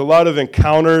 And there was a lot of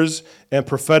encounters and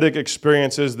prophetic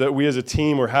experiences that we as a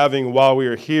team were having while we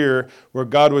were here, where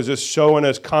God was just showing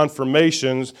us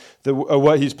confirmations of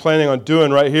what he's planning on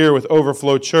doing right here with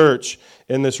Overflow Church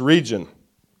in this region.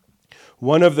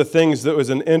 One of the things that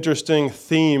was an interesting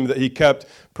theme that he kept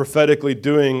prophetically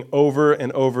doing over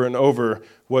and over and over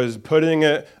was putting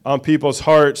it on people's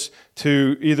hearts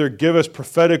to either give us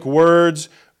prophetic words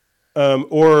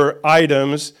or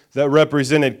items that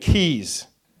represented keys.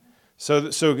 So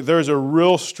there's a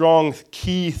real strong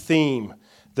key theme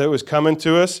that was coming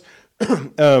to us.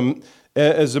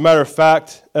 As a matter of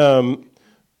fact,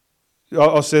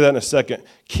 I'll say that in a second.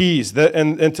 Keys.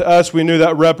 And to us, we knew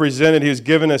that represented, he was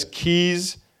giving us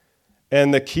keys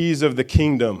and the keys of the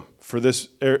kingdom for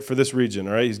this region.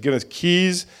 All right? He's given us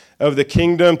keys of the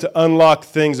kingdom to unlock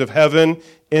things of heaven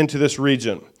into this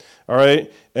region. All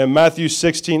right? In Matthew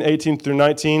 16, 18 through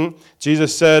 19,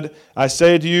 Jesus said, I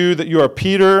say to you that you are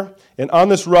Peter, and on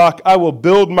this rock I will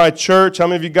build my church. How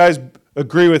many of you guys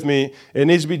agree with me? It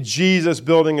needs to be Jesus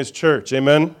building his church.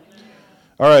 Amen?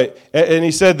 All right. And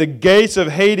he said, the gates of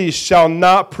Hades shall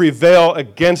not prevail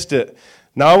against it.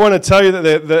 Now, I want to tell you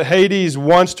that the Hades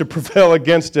wants to prevail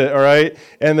against it, all right?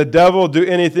 And the devil will do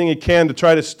anything he can to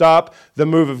try to stop the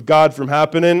move of God from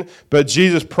happening. But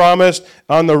Jesus promised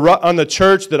on the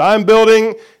church that I'm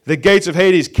building, the gates of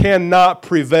Hades cannot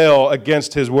prevail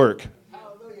against his work.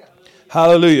 Hallelujah.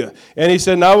 Hallelujah. And he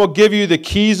said, now I will give you the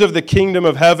keys of the kingdom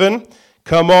of heaven.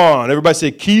 Come on. Everybody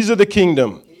say, keys of the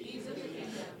kingdom.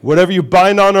 Whatever you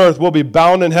bind on earth will be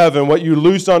bound in heaven. What you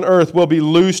loose on earth will be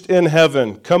loosed in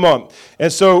heaven. Come on.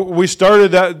 And so we started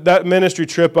that ministry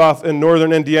trip off in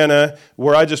northern Indiana,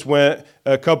 where I just went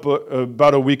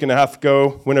about a week and a half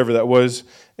ago, whenever that was.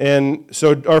 And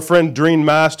so our friend Doreen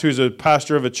Mast, who's a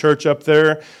pastor of a church up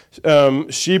there,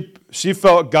 she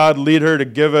felt God lead her to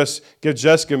give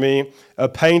Jessica and me a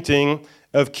painting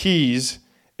of keys,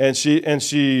 and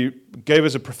she gave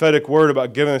us a prophetic word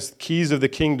about giving us keys of the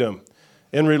kingdom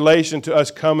in relation to us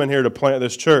coming here to plant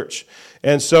this church.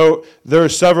 And so there are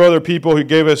several other people who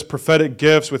gave us prophetic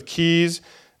gifts with keys.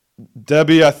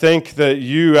 Debbie, I think that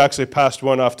you actually passed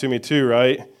one off to me too,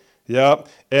 right? Yeah.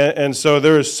 And so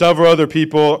there were several other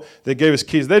people that gave us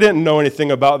keys. They didn't know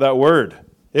anything about that word.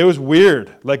 It was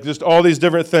weird, like just all these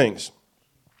different things.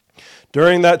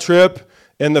 During that trip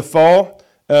in the fall,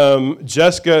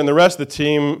 Jessica and the rest of the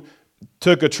team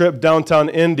took a trip downtown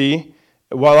Indy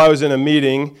while I was in a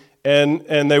meeting.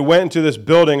 And they went into this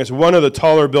building. It's one of the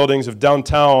taller buildings of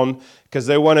downtown because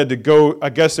they wanted to go.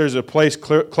 I guess there's a place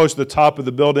close to the top of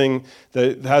the building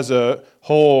that has a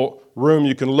whole room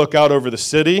you can look out over the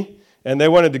city. And they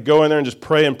wanted to go in there and just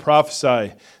pray and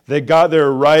prophesy. They got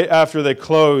there right after they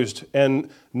closed,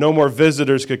 and no more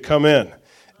visitors could come in.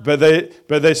 But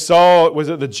they saw, was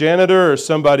it the janitor or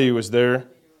somebody who was there?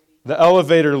 The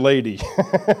elevator lady.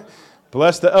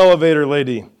 Bless the elevator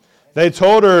lady. They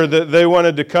told her that they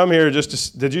wanted to come here just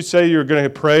to, did you say you were going to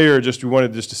pray or just you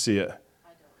wanted just to see it?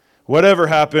 Whatever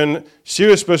happened, she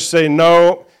was supposed to say,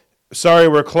 no, sorry,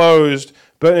 we're closed.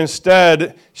 But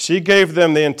instead, she gave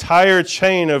them the entire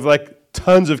chain of like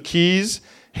tons of keys,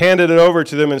 handed it over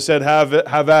to them and said, have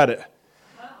at it.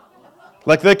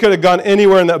 Like they could have gone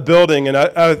anywhere in that building. And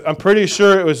I'm pretty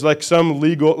sure it was like some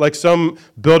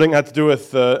building had to do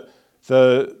with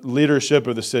the leadership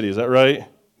of the city. Is that right?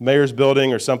 Mayor's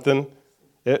building or something?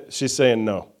 She's saying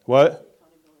no. What?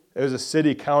 It was a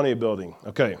city-county building.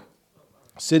 Okay.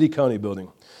 City-county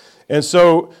building. And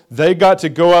so they got to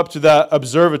go up to that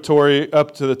observatory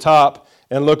up to the top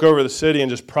and look over the city and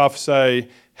just prophesy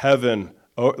heaven,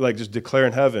 like just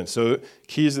declaring heaven. So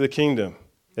keys of the kingdom.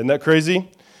 Isn't that crazy?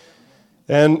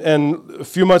 And a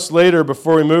few months later,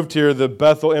 before we moved here, the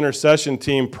Bethel intercession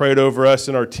team prayed over us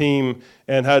and our team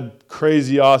and had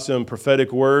crazy, awesome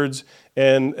prophetic words.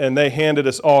 And they handed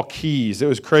us all keys. It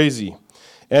was crazy.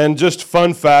 And just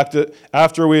fun fact,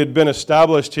 after we had been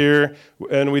established here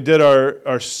and we did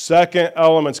our second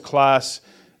elements class,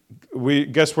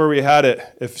 guess where we had it?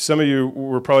 If some of you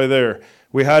were probably there.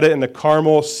 We had it in the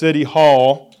Carmel City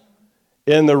Hall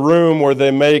in the room where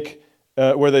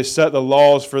they set the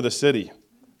laws for the city.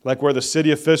 Like where the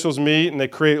city officials meet and they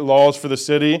create laws for the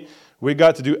city. We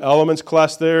got to do elements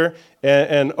class there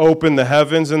and open the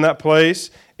heavens in that place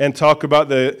and talk about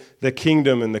the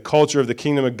kingdom and the culture of the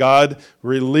kingdom of God,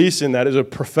 releasing that as a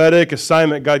prophetic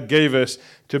assignment God gave us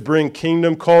to bring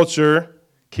kingdom culture,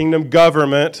 kingdom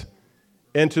government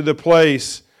into the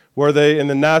place where they, in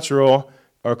the natural,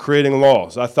 are creating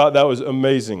laws. I thought that was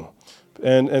amazing.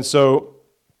 And so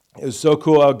it was so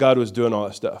cool how God was doing all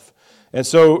that stuff. And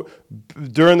so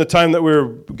during the time that we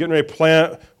were getting ready to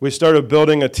plant, we started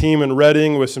building a team in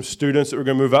Reading with some students that were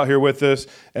going to move out here with us,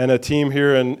 and a team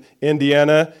here in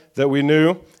Indiana that we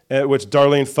knew, which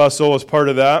Darlene Fussell was part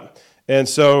of that. And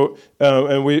so,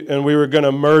 and we were going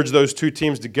to merge those two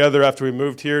teams together after we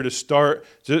moved here to start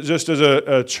just as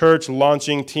a church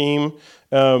launching team.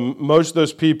 Most of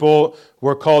those people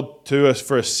were called to us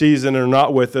for a season and are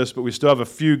not with us, but we still have a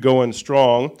few going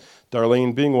strong,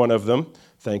 Darlene being one of them.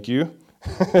 Thank you.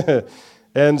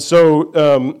 And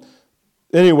so,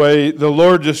 anyway, the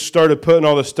Lord just started putting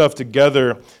all this stuff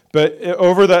together. But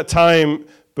over that time,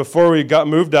 before we got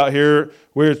moved out here,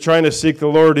 we were trying to seek the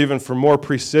Lord even for more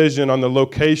precision on the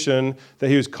location that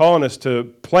He was calling us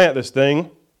to plant this thing.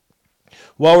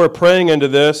 While we're praying into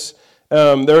this,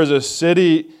 there's a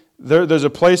city, there's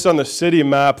a place on the city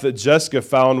map that Jessica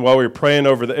found while we were praying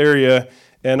over the area,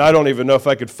 and I don't even know if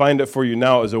I could find it for you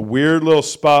now. It was a weird little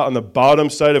spot on the bottom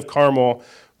side of Carmel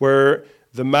where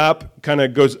the map kind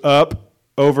of goes up,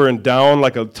 over, and down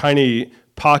like a tiny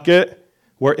pocket,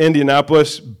 where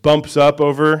Indianapolis bumps up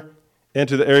over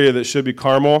into the area that should be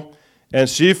Carmel. And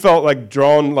she felt like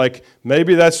drawn, like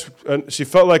maybe she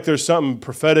felt like there's something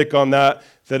prophetic on that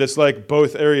it's like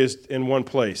both areas in one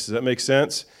place. Does that make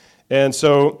sense? And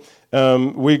so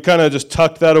we kind of just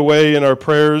tucked that away in our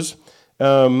prayers.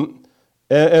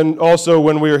 And also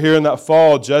when we were here in that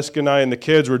fall, Jessica and I and the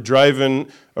kids were driving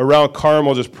around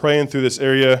Carmel just praying through this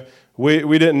area.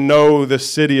 We didn't know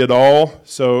this city at all,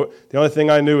 so the only thing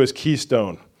I knew was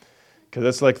Keystone, because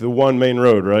that's like the one main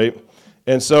road, right?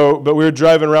 And so, but we were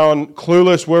driving around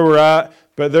clueless where we're at,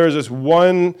 but there was this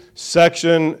one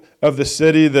section of the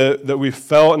city that we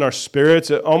felt in our spirits.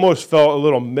 It almost felt a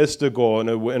little mystical in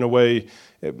a way,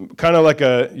 kind of like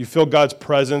you feel God's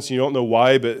presence, and you don't know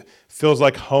why, but it feels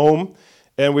like home.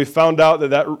 And we found out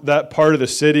that part of the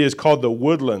city is called the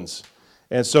Woodlands.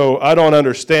 And so I don't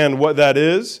understand what that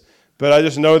is, but I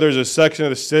just know there's a section of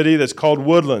the city that's called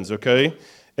Woodlands, okay?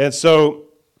 And so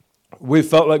we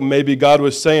felt like maybe God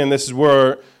was saying this is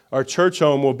where our church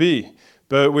home will be.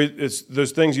 But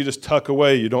there's things you just tuck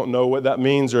away. You don't know what that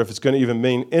means or if it's going to even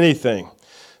mean anything.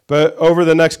 But over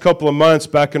the next couple of months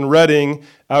back in Reading,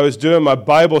 I was doing my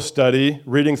Bible study,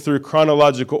 reading through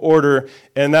chronological order,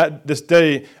 and this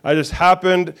day I just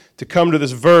happened to come to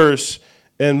this verse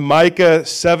in Micah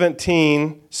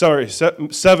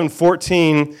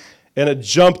 7:14, and it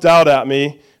jumped out at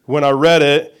me when I read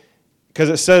it, because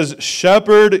it says,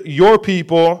 "Shepherd your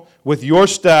people with your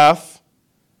staff,"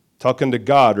 talking to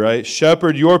God, right?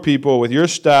 "Shepherd your people with your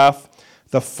staff,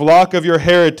 the flock of your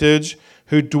heritage,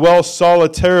 who dwell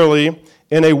solitarily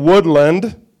in a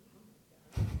woodland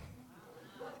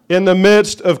in the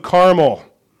midst of Carmel."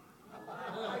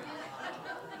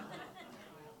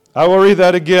 I will read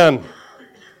that again.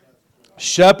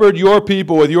 "Shepherd your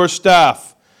people with your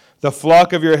staff, the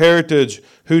flock of your heritage,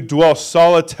 who dwell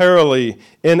solitarily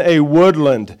in a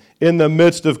woodland in the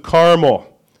midst of Carmel."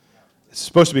 It's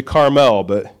supposed to be Carmel,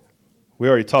 but we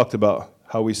already talked about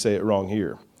how we say it wrong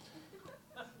here.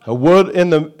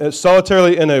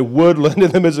 Solitarily in a woodland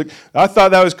in the midst of. I thought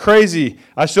that was crazy.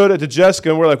 I showed it to Jessica,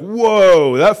 and we're like,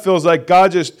 "Whoa, that feels like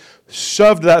God just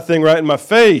shoved that thing right in my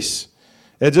face."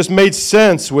 It just made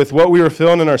sense with what we were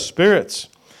feeling in our spirits.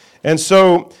 And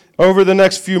so over the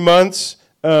next few months,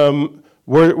 over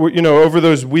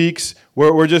those weeks,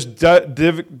 we're just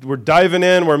we're diving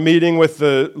in. We're meeting with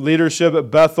the leadership at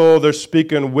Bethel. They're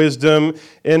speaking wisdom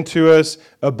into us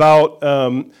about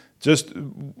just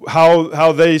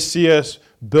how they see us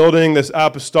building this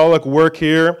apostolic work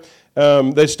here.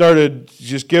 They started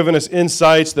just giving us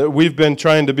insights that we've been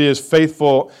trying to be as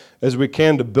faithful as we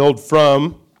can to build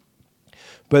from.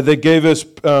 But they gave us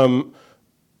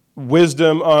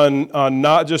wisdom on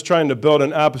not just trying to build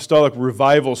an apostolic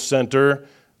revival center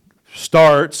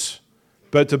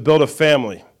but to build a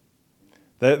family.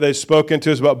 They've spoken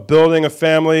to us about building a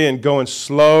family and going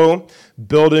slow,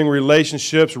 building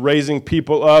relationships, raising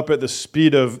people up at the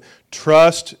speed of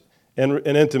trust and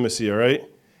intimacy, all right?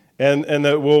 And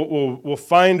that we'll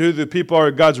find who the people are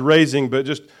God's raising, but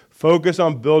just focus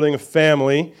on building a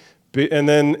family. And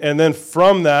then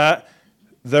from that,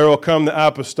 there will come the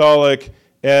apostolic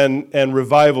and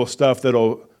revival stuff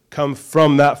that'll come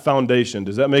from that foundation.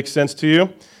 Does that make sense to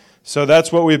you? So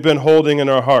that's what we've been holding in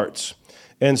our hearts.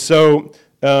 And so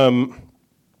I'm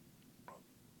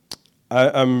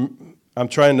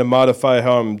trying to modify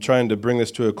how I'm trying to bring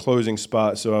this to a closing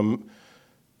spot, so I'm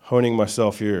honing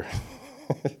myself here.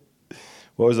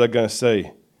 What was I going to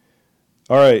say?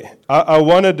 All right, I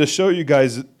wanted to show you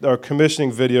guys our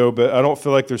commissioning video, but I don't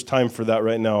feel like there's time for that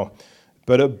right now.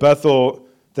 But at Bethel,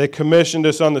 they commissioned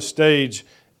us on the stage,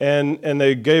 and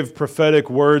they gave prophetic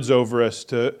words over us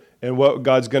and what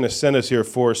God's going to send us here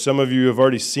for. Some of you have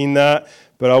already seen that,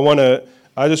 but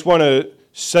I just want to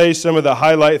say some of the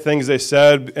highlight things they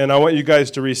said, and I want you guys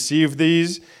to receive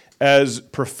these as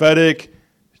prophetic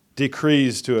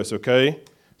decrees to us, okay?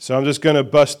 So I'm just going to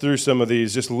bust through some of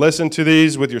these. Just listen to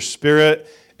these with your spirit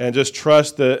and just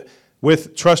trust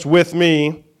with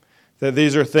me that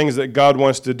these are things that God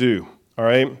wants to do, all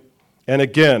right? And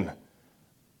again,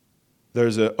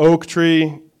 there's an oak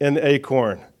tree and the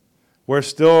acorn. We're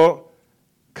still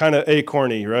kind of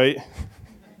acorny, right?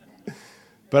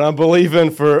 But I'm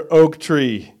believing for oak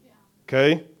tree,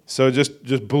 okay? So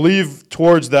just believe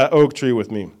towards that oak tree with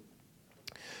me.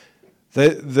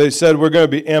 They said we're going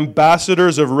to be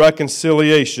ambassadors of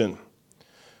reconciliation.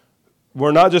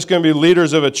 We're not just going to be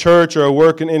leaders of a church or a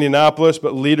work in Indianapolis,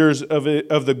 but leaders of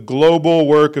the global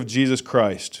work of Jesus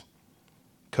Christ.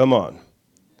 Come on.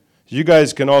 You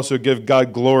guys can also give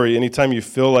God glory anytime you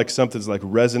feel like something's like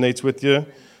resonates with you.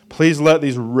 Please let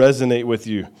these resonate with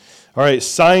you. All right,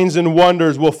 signs and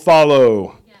wonders will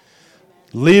follow.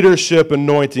 Leadership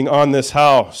anointing on this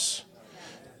house.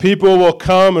 People will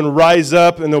come and rise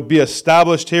up and they'll be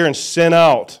established here and sent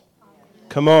out.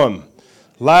 Come on.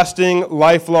 Lasting,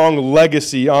 lifelong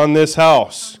legacy on this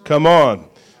house. Come on.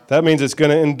 That means it's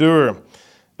going to endure.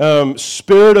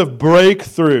 Spirit of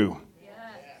breakthrough.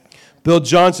 Bill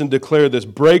Johnson declared this,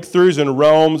 breakthroughs in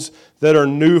realms that are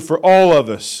new for all of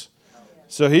us.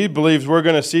 So he believes we're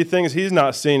going to see things he's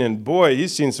not seen, and boy,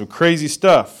 he's seen some crazy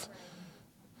stuff.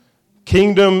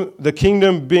 The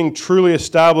kingdom being truly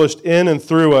established in and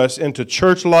through us into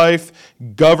church life,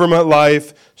 government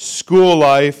life, school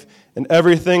life, and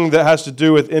everything that has to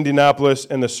do with Indianapolis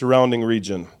and the surrounding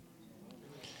region.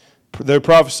 They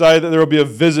prophesied that there will be a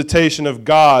visitation of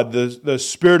God, the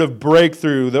spirit of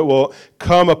breakthrough that will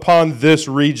come upon this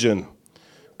region.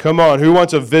 Come on, who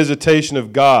wants a visitation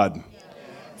of God?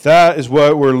 That is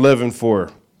what we're living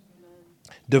for.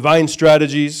 Divine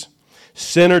strategies,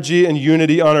 synergy and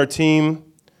unity on our team.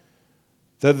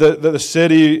 That the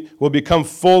city will become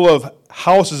full of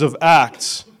houses of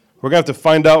Acts. We're going to have to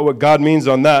find out what God means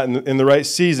on that in the right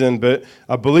season, but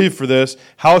I believe for this,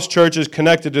 house churches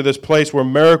connected to this place where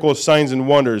miracles, signs, and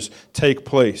wonders take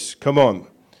place. Come on.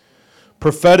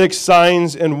 Prophetic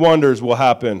signs and wonders will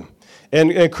happen.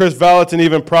 And Chris Valentin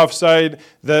even prophesied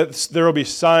that there will be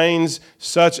signs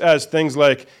such as things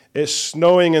like it's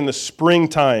snowing in the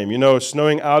springtime,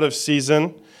 snowing out of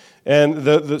season, and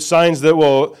the signs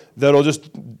that'll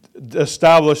just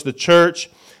establish the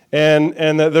church.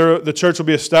 And that the church will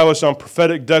be established on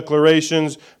prophetic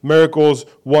declarations, miracles,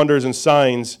 wonders, and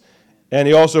signs. And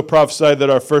he also prophesied that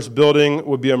our first building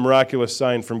would be a miraculous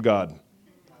sign from God.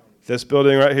 This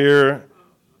building right here,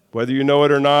 whether you know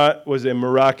it or not, was a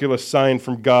miraculous sign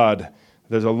from God.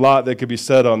 There's a lot that could be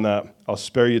said on that. I'll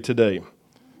spare you today.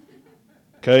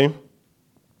 Okay?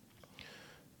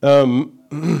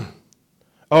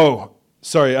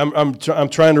 Sorry, I'm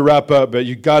trying to wrap up, but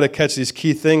you got to catch these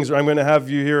key things, or I'm going to have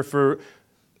you here for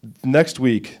next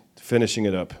week, finishing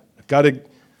it up. I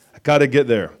got to get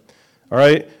there. All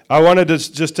right? I wanted to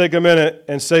just take a minute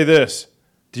and say this.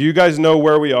 Do you guys know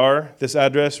where we are? This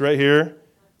address right here?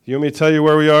 You want me to tell you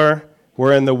where we are?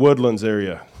 We're in the Woodlands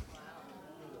area.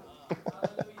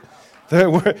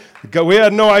 We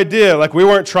had no idea. Like, we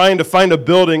weren't trying to find a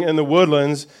building in the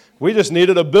Woodlands. We just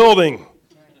needed a building.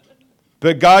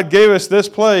 But God gave us this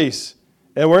place,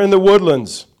 and we're in the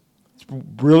Woodlands. It's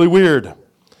really weird.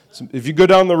 So if you go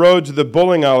down the road to the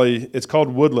bowling alley, it's called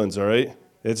Woodlands, all right?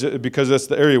 It's because that's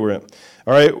the area we're in.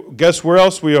 All right, guess where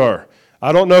else we are?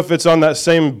 I don't know if it's on that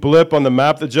same blip on the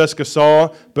map that Jessica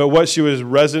saw, but what she was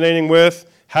resonating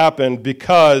with happened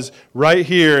because right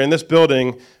here in this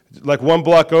building, like one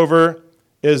block over,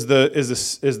 is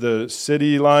the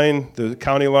city line, the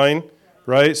county line,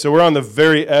 right? So we're on the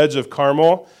very edge of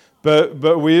Carmel.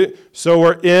 So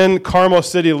we're in Carmel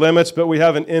city limits, but we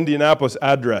have an Indianapolis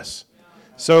address.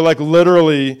 So like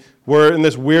literally, we're in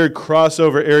this weird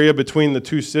crossover area between the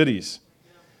two cities.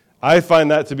 I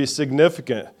find that to be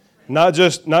significant, not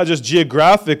just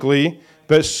geographically,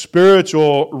 but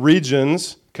spiritual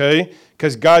regions, okay?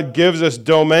 Because God gives us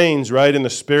domains, right, in the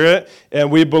Spirit,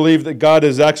 and we believe that God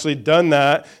has actually done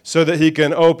that so that he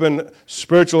can open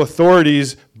spiritual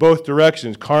authorities both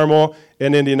directions, Carmel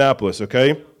and Indianapolis,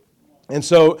 okay? And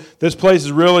so this place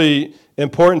is really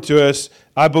important to us.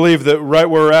 I believe that right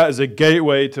where we're at is a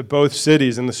gateway to both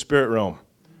cities in the spirit realm,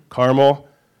 Carmel,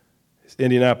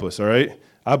 Indianapolis, all right?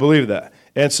 I believe that.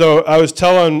 And so I was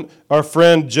telling our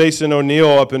friend Jason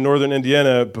O'Neill up in northern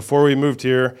Indiana before we moved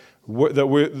here,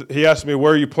 he asked me,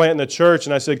 where are you planting the church?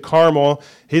 And I said, Carmel.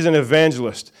 He's an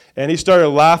evangelist. And he started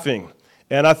laughing.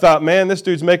 And I thought, man, this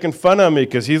dude's making fun of me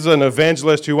because he's an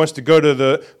evangelist who wants to go to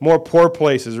the more poor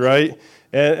places, right?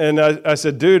 And I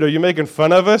said, dude, are you making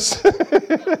fun of us?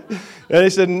 And he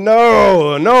said,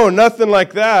 no, nothing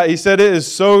like that. He said, it is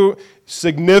so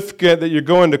significant that you're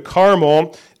going to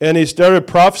Carmel. And he started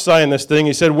prophesying this thing.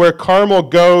 He said, where Carmel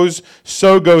goes,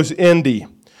 so goes Indy.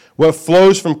 What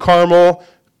flows from Carmel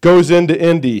goes into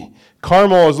Indy.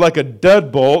 Carmel is like a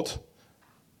deadbolt.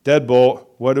 Deadbolt.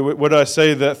 What did I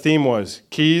say that theme was?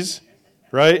 Keys,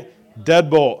 right?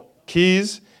 Deadbolt.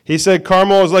 Keys. He said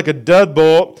Carmel is like a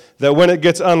deadbolt that when it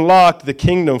gets unlocked, the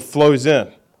kingdom flows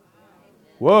in.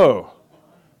 Whoa.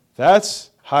 That's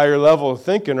higher level of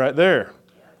thinking right there.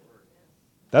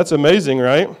 That's amazing,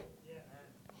 right?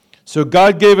 So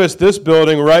God gave us this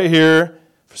building right here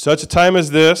for such a time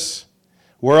as this.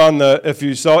 We're on if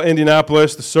you saw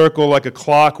Indianapolis, the circle like a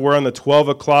clock, we're on the 12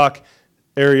 o'clock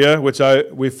area, which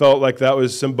we felt like that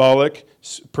was symbolic,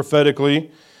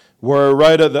 prophetically. We're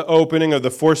right at the opening of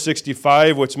the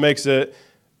 465, which makes it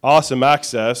awesome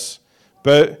access.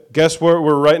 But guess what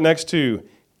we're right next to?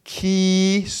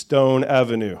 Keystone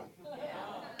Avenue.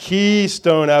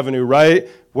 Keystone Avenue, right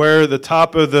where the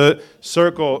top of the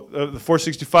circle of the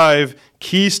 465,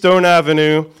 Keystone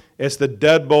Avenue, it's the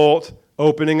deadbolt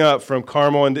opening up from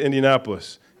Carmel into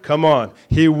Indianapolis. Come on.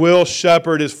 He will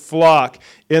shepherd his flock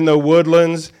in the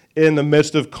woodlands in the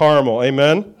midst of Carmel.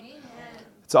 Amen? Amen.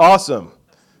 It's awesome.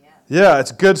 Yeah,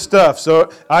 it's good stuff.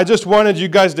 So I just wanted you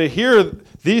guys to hear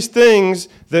these things,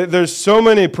 that there's so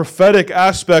many prophetic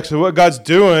aspects of what God's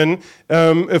doing.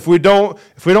 If we don't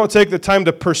take the time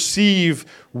to perceive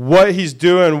what he's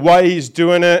doing, why he's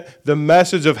doing it, the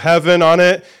message of heaven on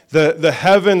it, the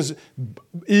heavens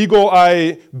eagle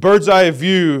eye, bird's eye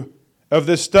view of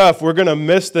this stuff, we're going to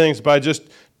miss things by just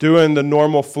doing the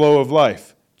normal flow of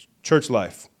life, church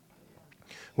life.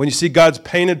 When you see God's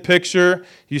painted picture,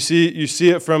 you see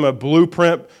it from a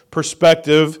blueprint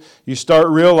perspective, you start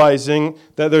realizing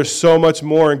that there's so much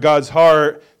more in God's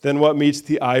heart than what meets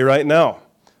the eye right now.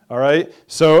 All right?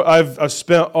 So I've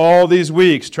spent all these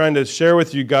weeks trying to share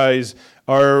with you guys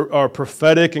our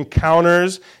prophetic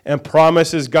encounters and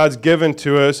promises God's given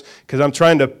to us, because I'm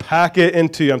trying to pack it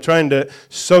into you. I'm trying to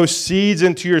sow seeds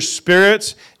into your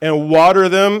spirits and water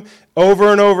them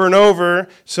over and over and over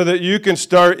so that you can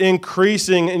start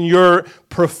increasing in your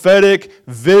prophetic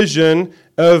vision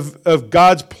of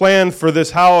God's plan for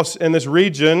this house and this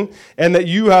region, and that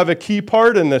you have a key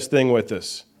part in this thing with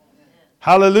us.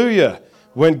 Hallelujah.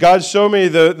 When God showed me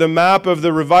the map of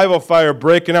the revival fire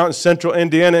breaking out in central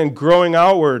Indiana and growing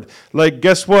outward, like,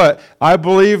 guess what? I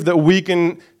believe that we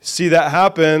can see that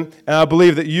happen, and I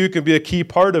believe that you can be a key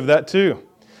part of that too.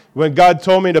 When God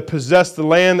told me to possess the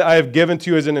land that I have given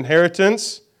to you as an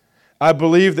inheritance, I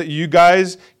believe that you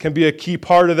guys can be a key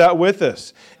part of that with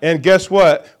us. And guess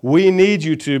what? We need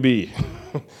you to be.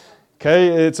 Okay?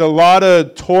 It's a lot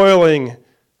of toiling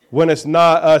when it's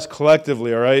not us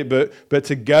collectively, all right? But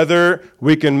together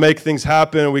we can make things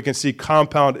happen. We can see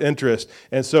compound interest.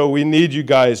 And so we need you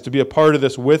guys to be a part of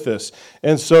this with us.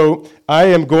 And so I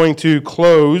am going to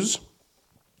close.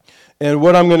 And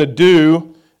what I'm going to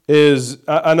do is,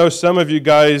 I know some of you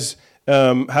guys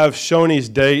have Shoney's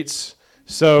dates.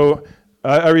 So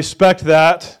I respect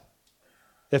that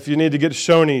if you need to get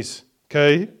Shoney's,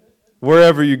 okay?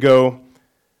 Wherever you go.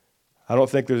 I don't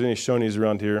think there's any Shoney's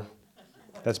around here.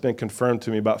 That's been confirmed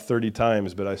to me about 30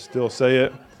 times, but I still say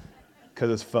it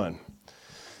because it's fun.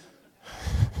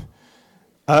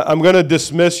 I'm going to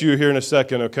dismiss you here in a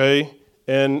second, okay?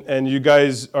 And you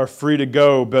guys are free to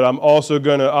go, but I'm also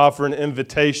going to offer an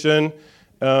invitation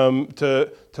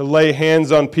to lay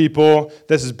hands on people.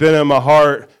 This has been in my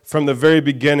heart from the very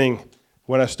beginning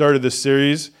when I started this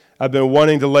series. I've been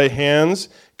wanting to lay hands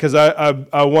because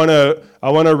I want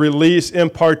to release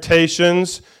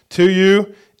impartations to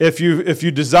you if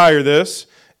you desire this.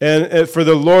 and for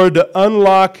the Lord to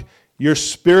unlock your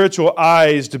spiritual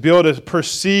eyes to be able to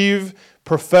perceive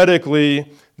prophetically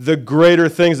the greater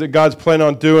things that God's planning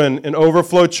on doing in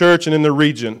Overflow Church and in the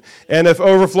region. And if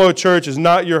Overflow Church is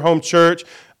not your home church,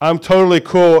 I'm totally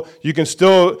cool. You can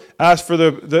still ask for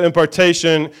the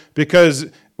impartation, because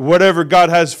whatever God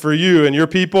has for you and your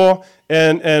people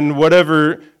and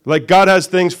whatever, like God has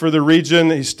things for the region,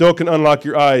 He still can unlock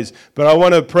your eyes. But I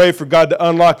want to pray for God to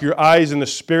unlock your eyes in the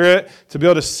Spirit, to be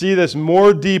able to see this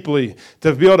more deeply,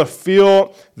 to be able to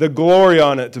feel the glory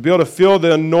on it, to be able to feel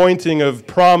the anointing of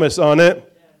promise on it,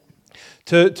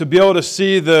 to be able to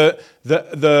see the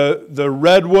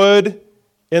redwood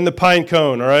in the pine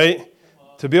cone, all right?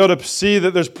 To be able to see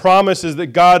that there's promises that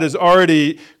God has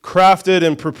already crafted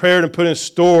and prepared and put in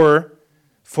store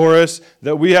for us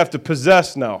that we have to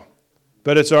possess now.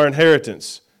 But it's our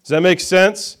inheritance. Does that make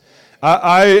sense?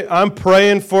 I'm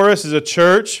praying for us as a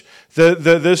church that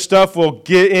this stuff will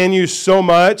get in you so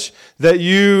much that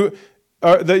you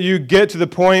get to the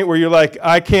point where you're like,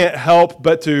 I can't help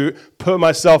but to put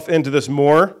myself into this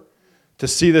more to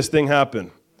see this thing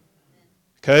happen.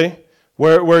 Okay?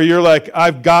 Where you're like,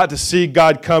 I've got to see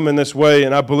God come in this way,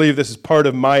 and I believe this is part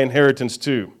of my inheritance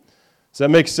too. Does that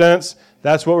make sense?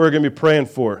 That's what we're going to be praying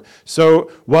for.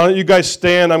 So why don't you guys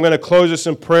stand? I'm going to close this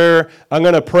in prayer. I'm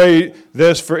going to pray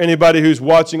this for anybody who's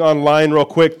watching online real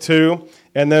quick too.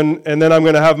 And then I'm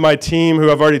going to have my team,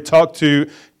 who I've already talked to,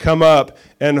 come up.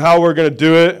 And how we're going to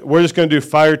do it, we're just going to do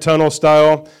fire tunnel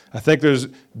style. I think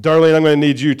Darlene, I'm going to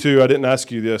need you too. I didn't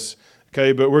ask you this.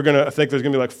 Okay, but I think there's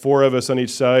going to be like 4 of us on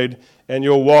each side. And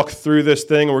you'll walk through this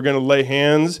thing, and we're going to lay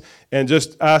hands and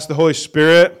just ask the Holy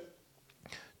Spirit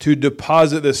to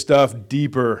deposit this stuff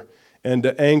deeper and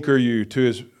to anchor you to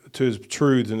His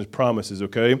truths and His promises,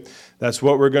 okay? That's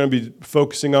what we're going to be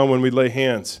focusing on when we lay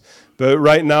hands. But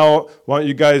right now, why don't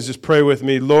you guys just pray with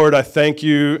me? Lord, I thank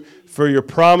you for your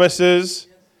promises.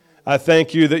 I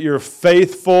thank you that you're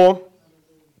faithful.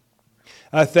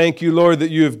 I thank you, Lord, that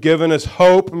you have given us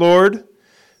hope, Lord,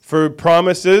 for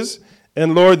promises.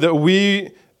 And Lord, that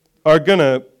we're going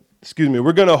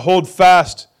to hold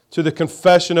fast to the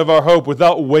confession of our hope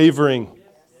without wavering.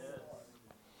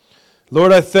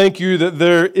 Lord, I thank you that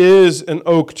there is an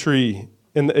oak tree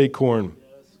in the acorn.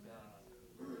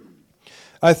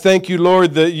 I thank you,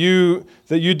 Lord, that you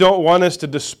don't want us to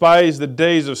despise the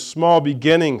days of small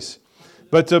beginnings,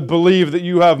 but to believe that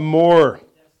you have more.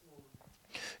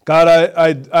 God,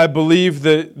 I believe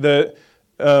that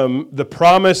the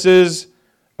promises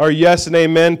are yes and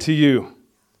amen to you.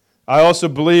 I also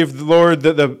believe, Lord,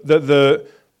 that the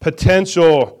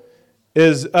potential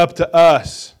is up to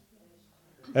us.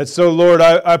 And so, Lord,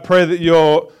 I pray that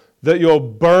you'll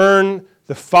burn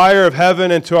the fire of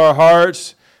heaven into our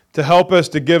hearts to help us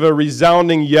to give a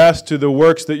resounding yes to the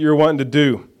works that you're wanting to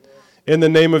do in the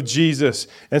name of Jesus.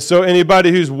 And so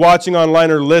anybody who's watching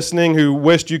online or listening who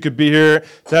wished you could be here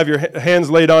to have your hands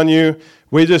laid on you,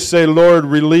 we just say, Lord,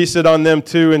 release it on them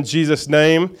too in Jesus'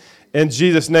 name. In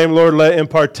Jesus' name, Lord, let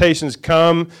impartations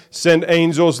come. Send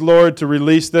angels, Lord, to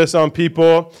release this on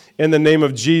people in the name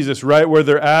of Jesus, right where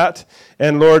they're at.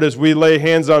 And Lord, as we lay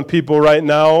hands on people right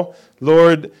now,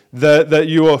 Lord, that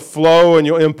you will flow and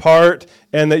you'll impart,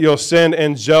 and that you'll send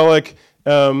angelic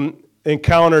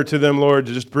encounter to them, Lord,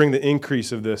 to just bring the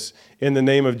increase of this in the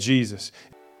name of Jesus.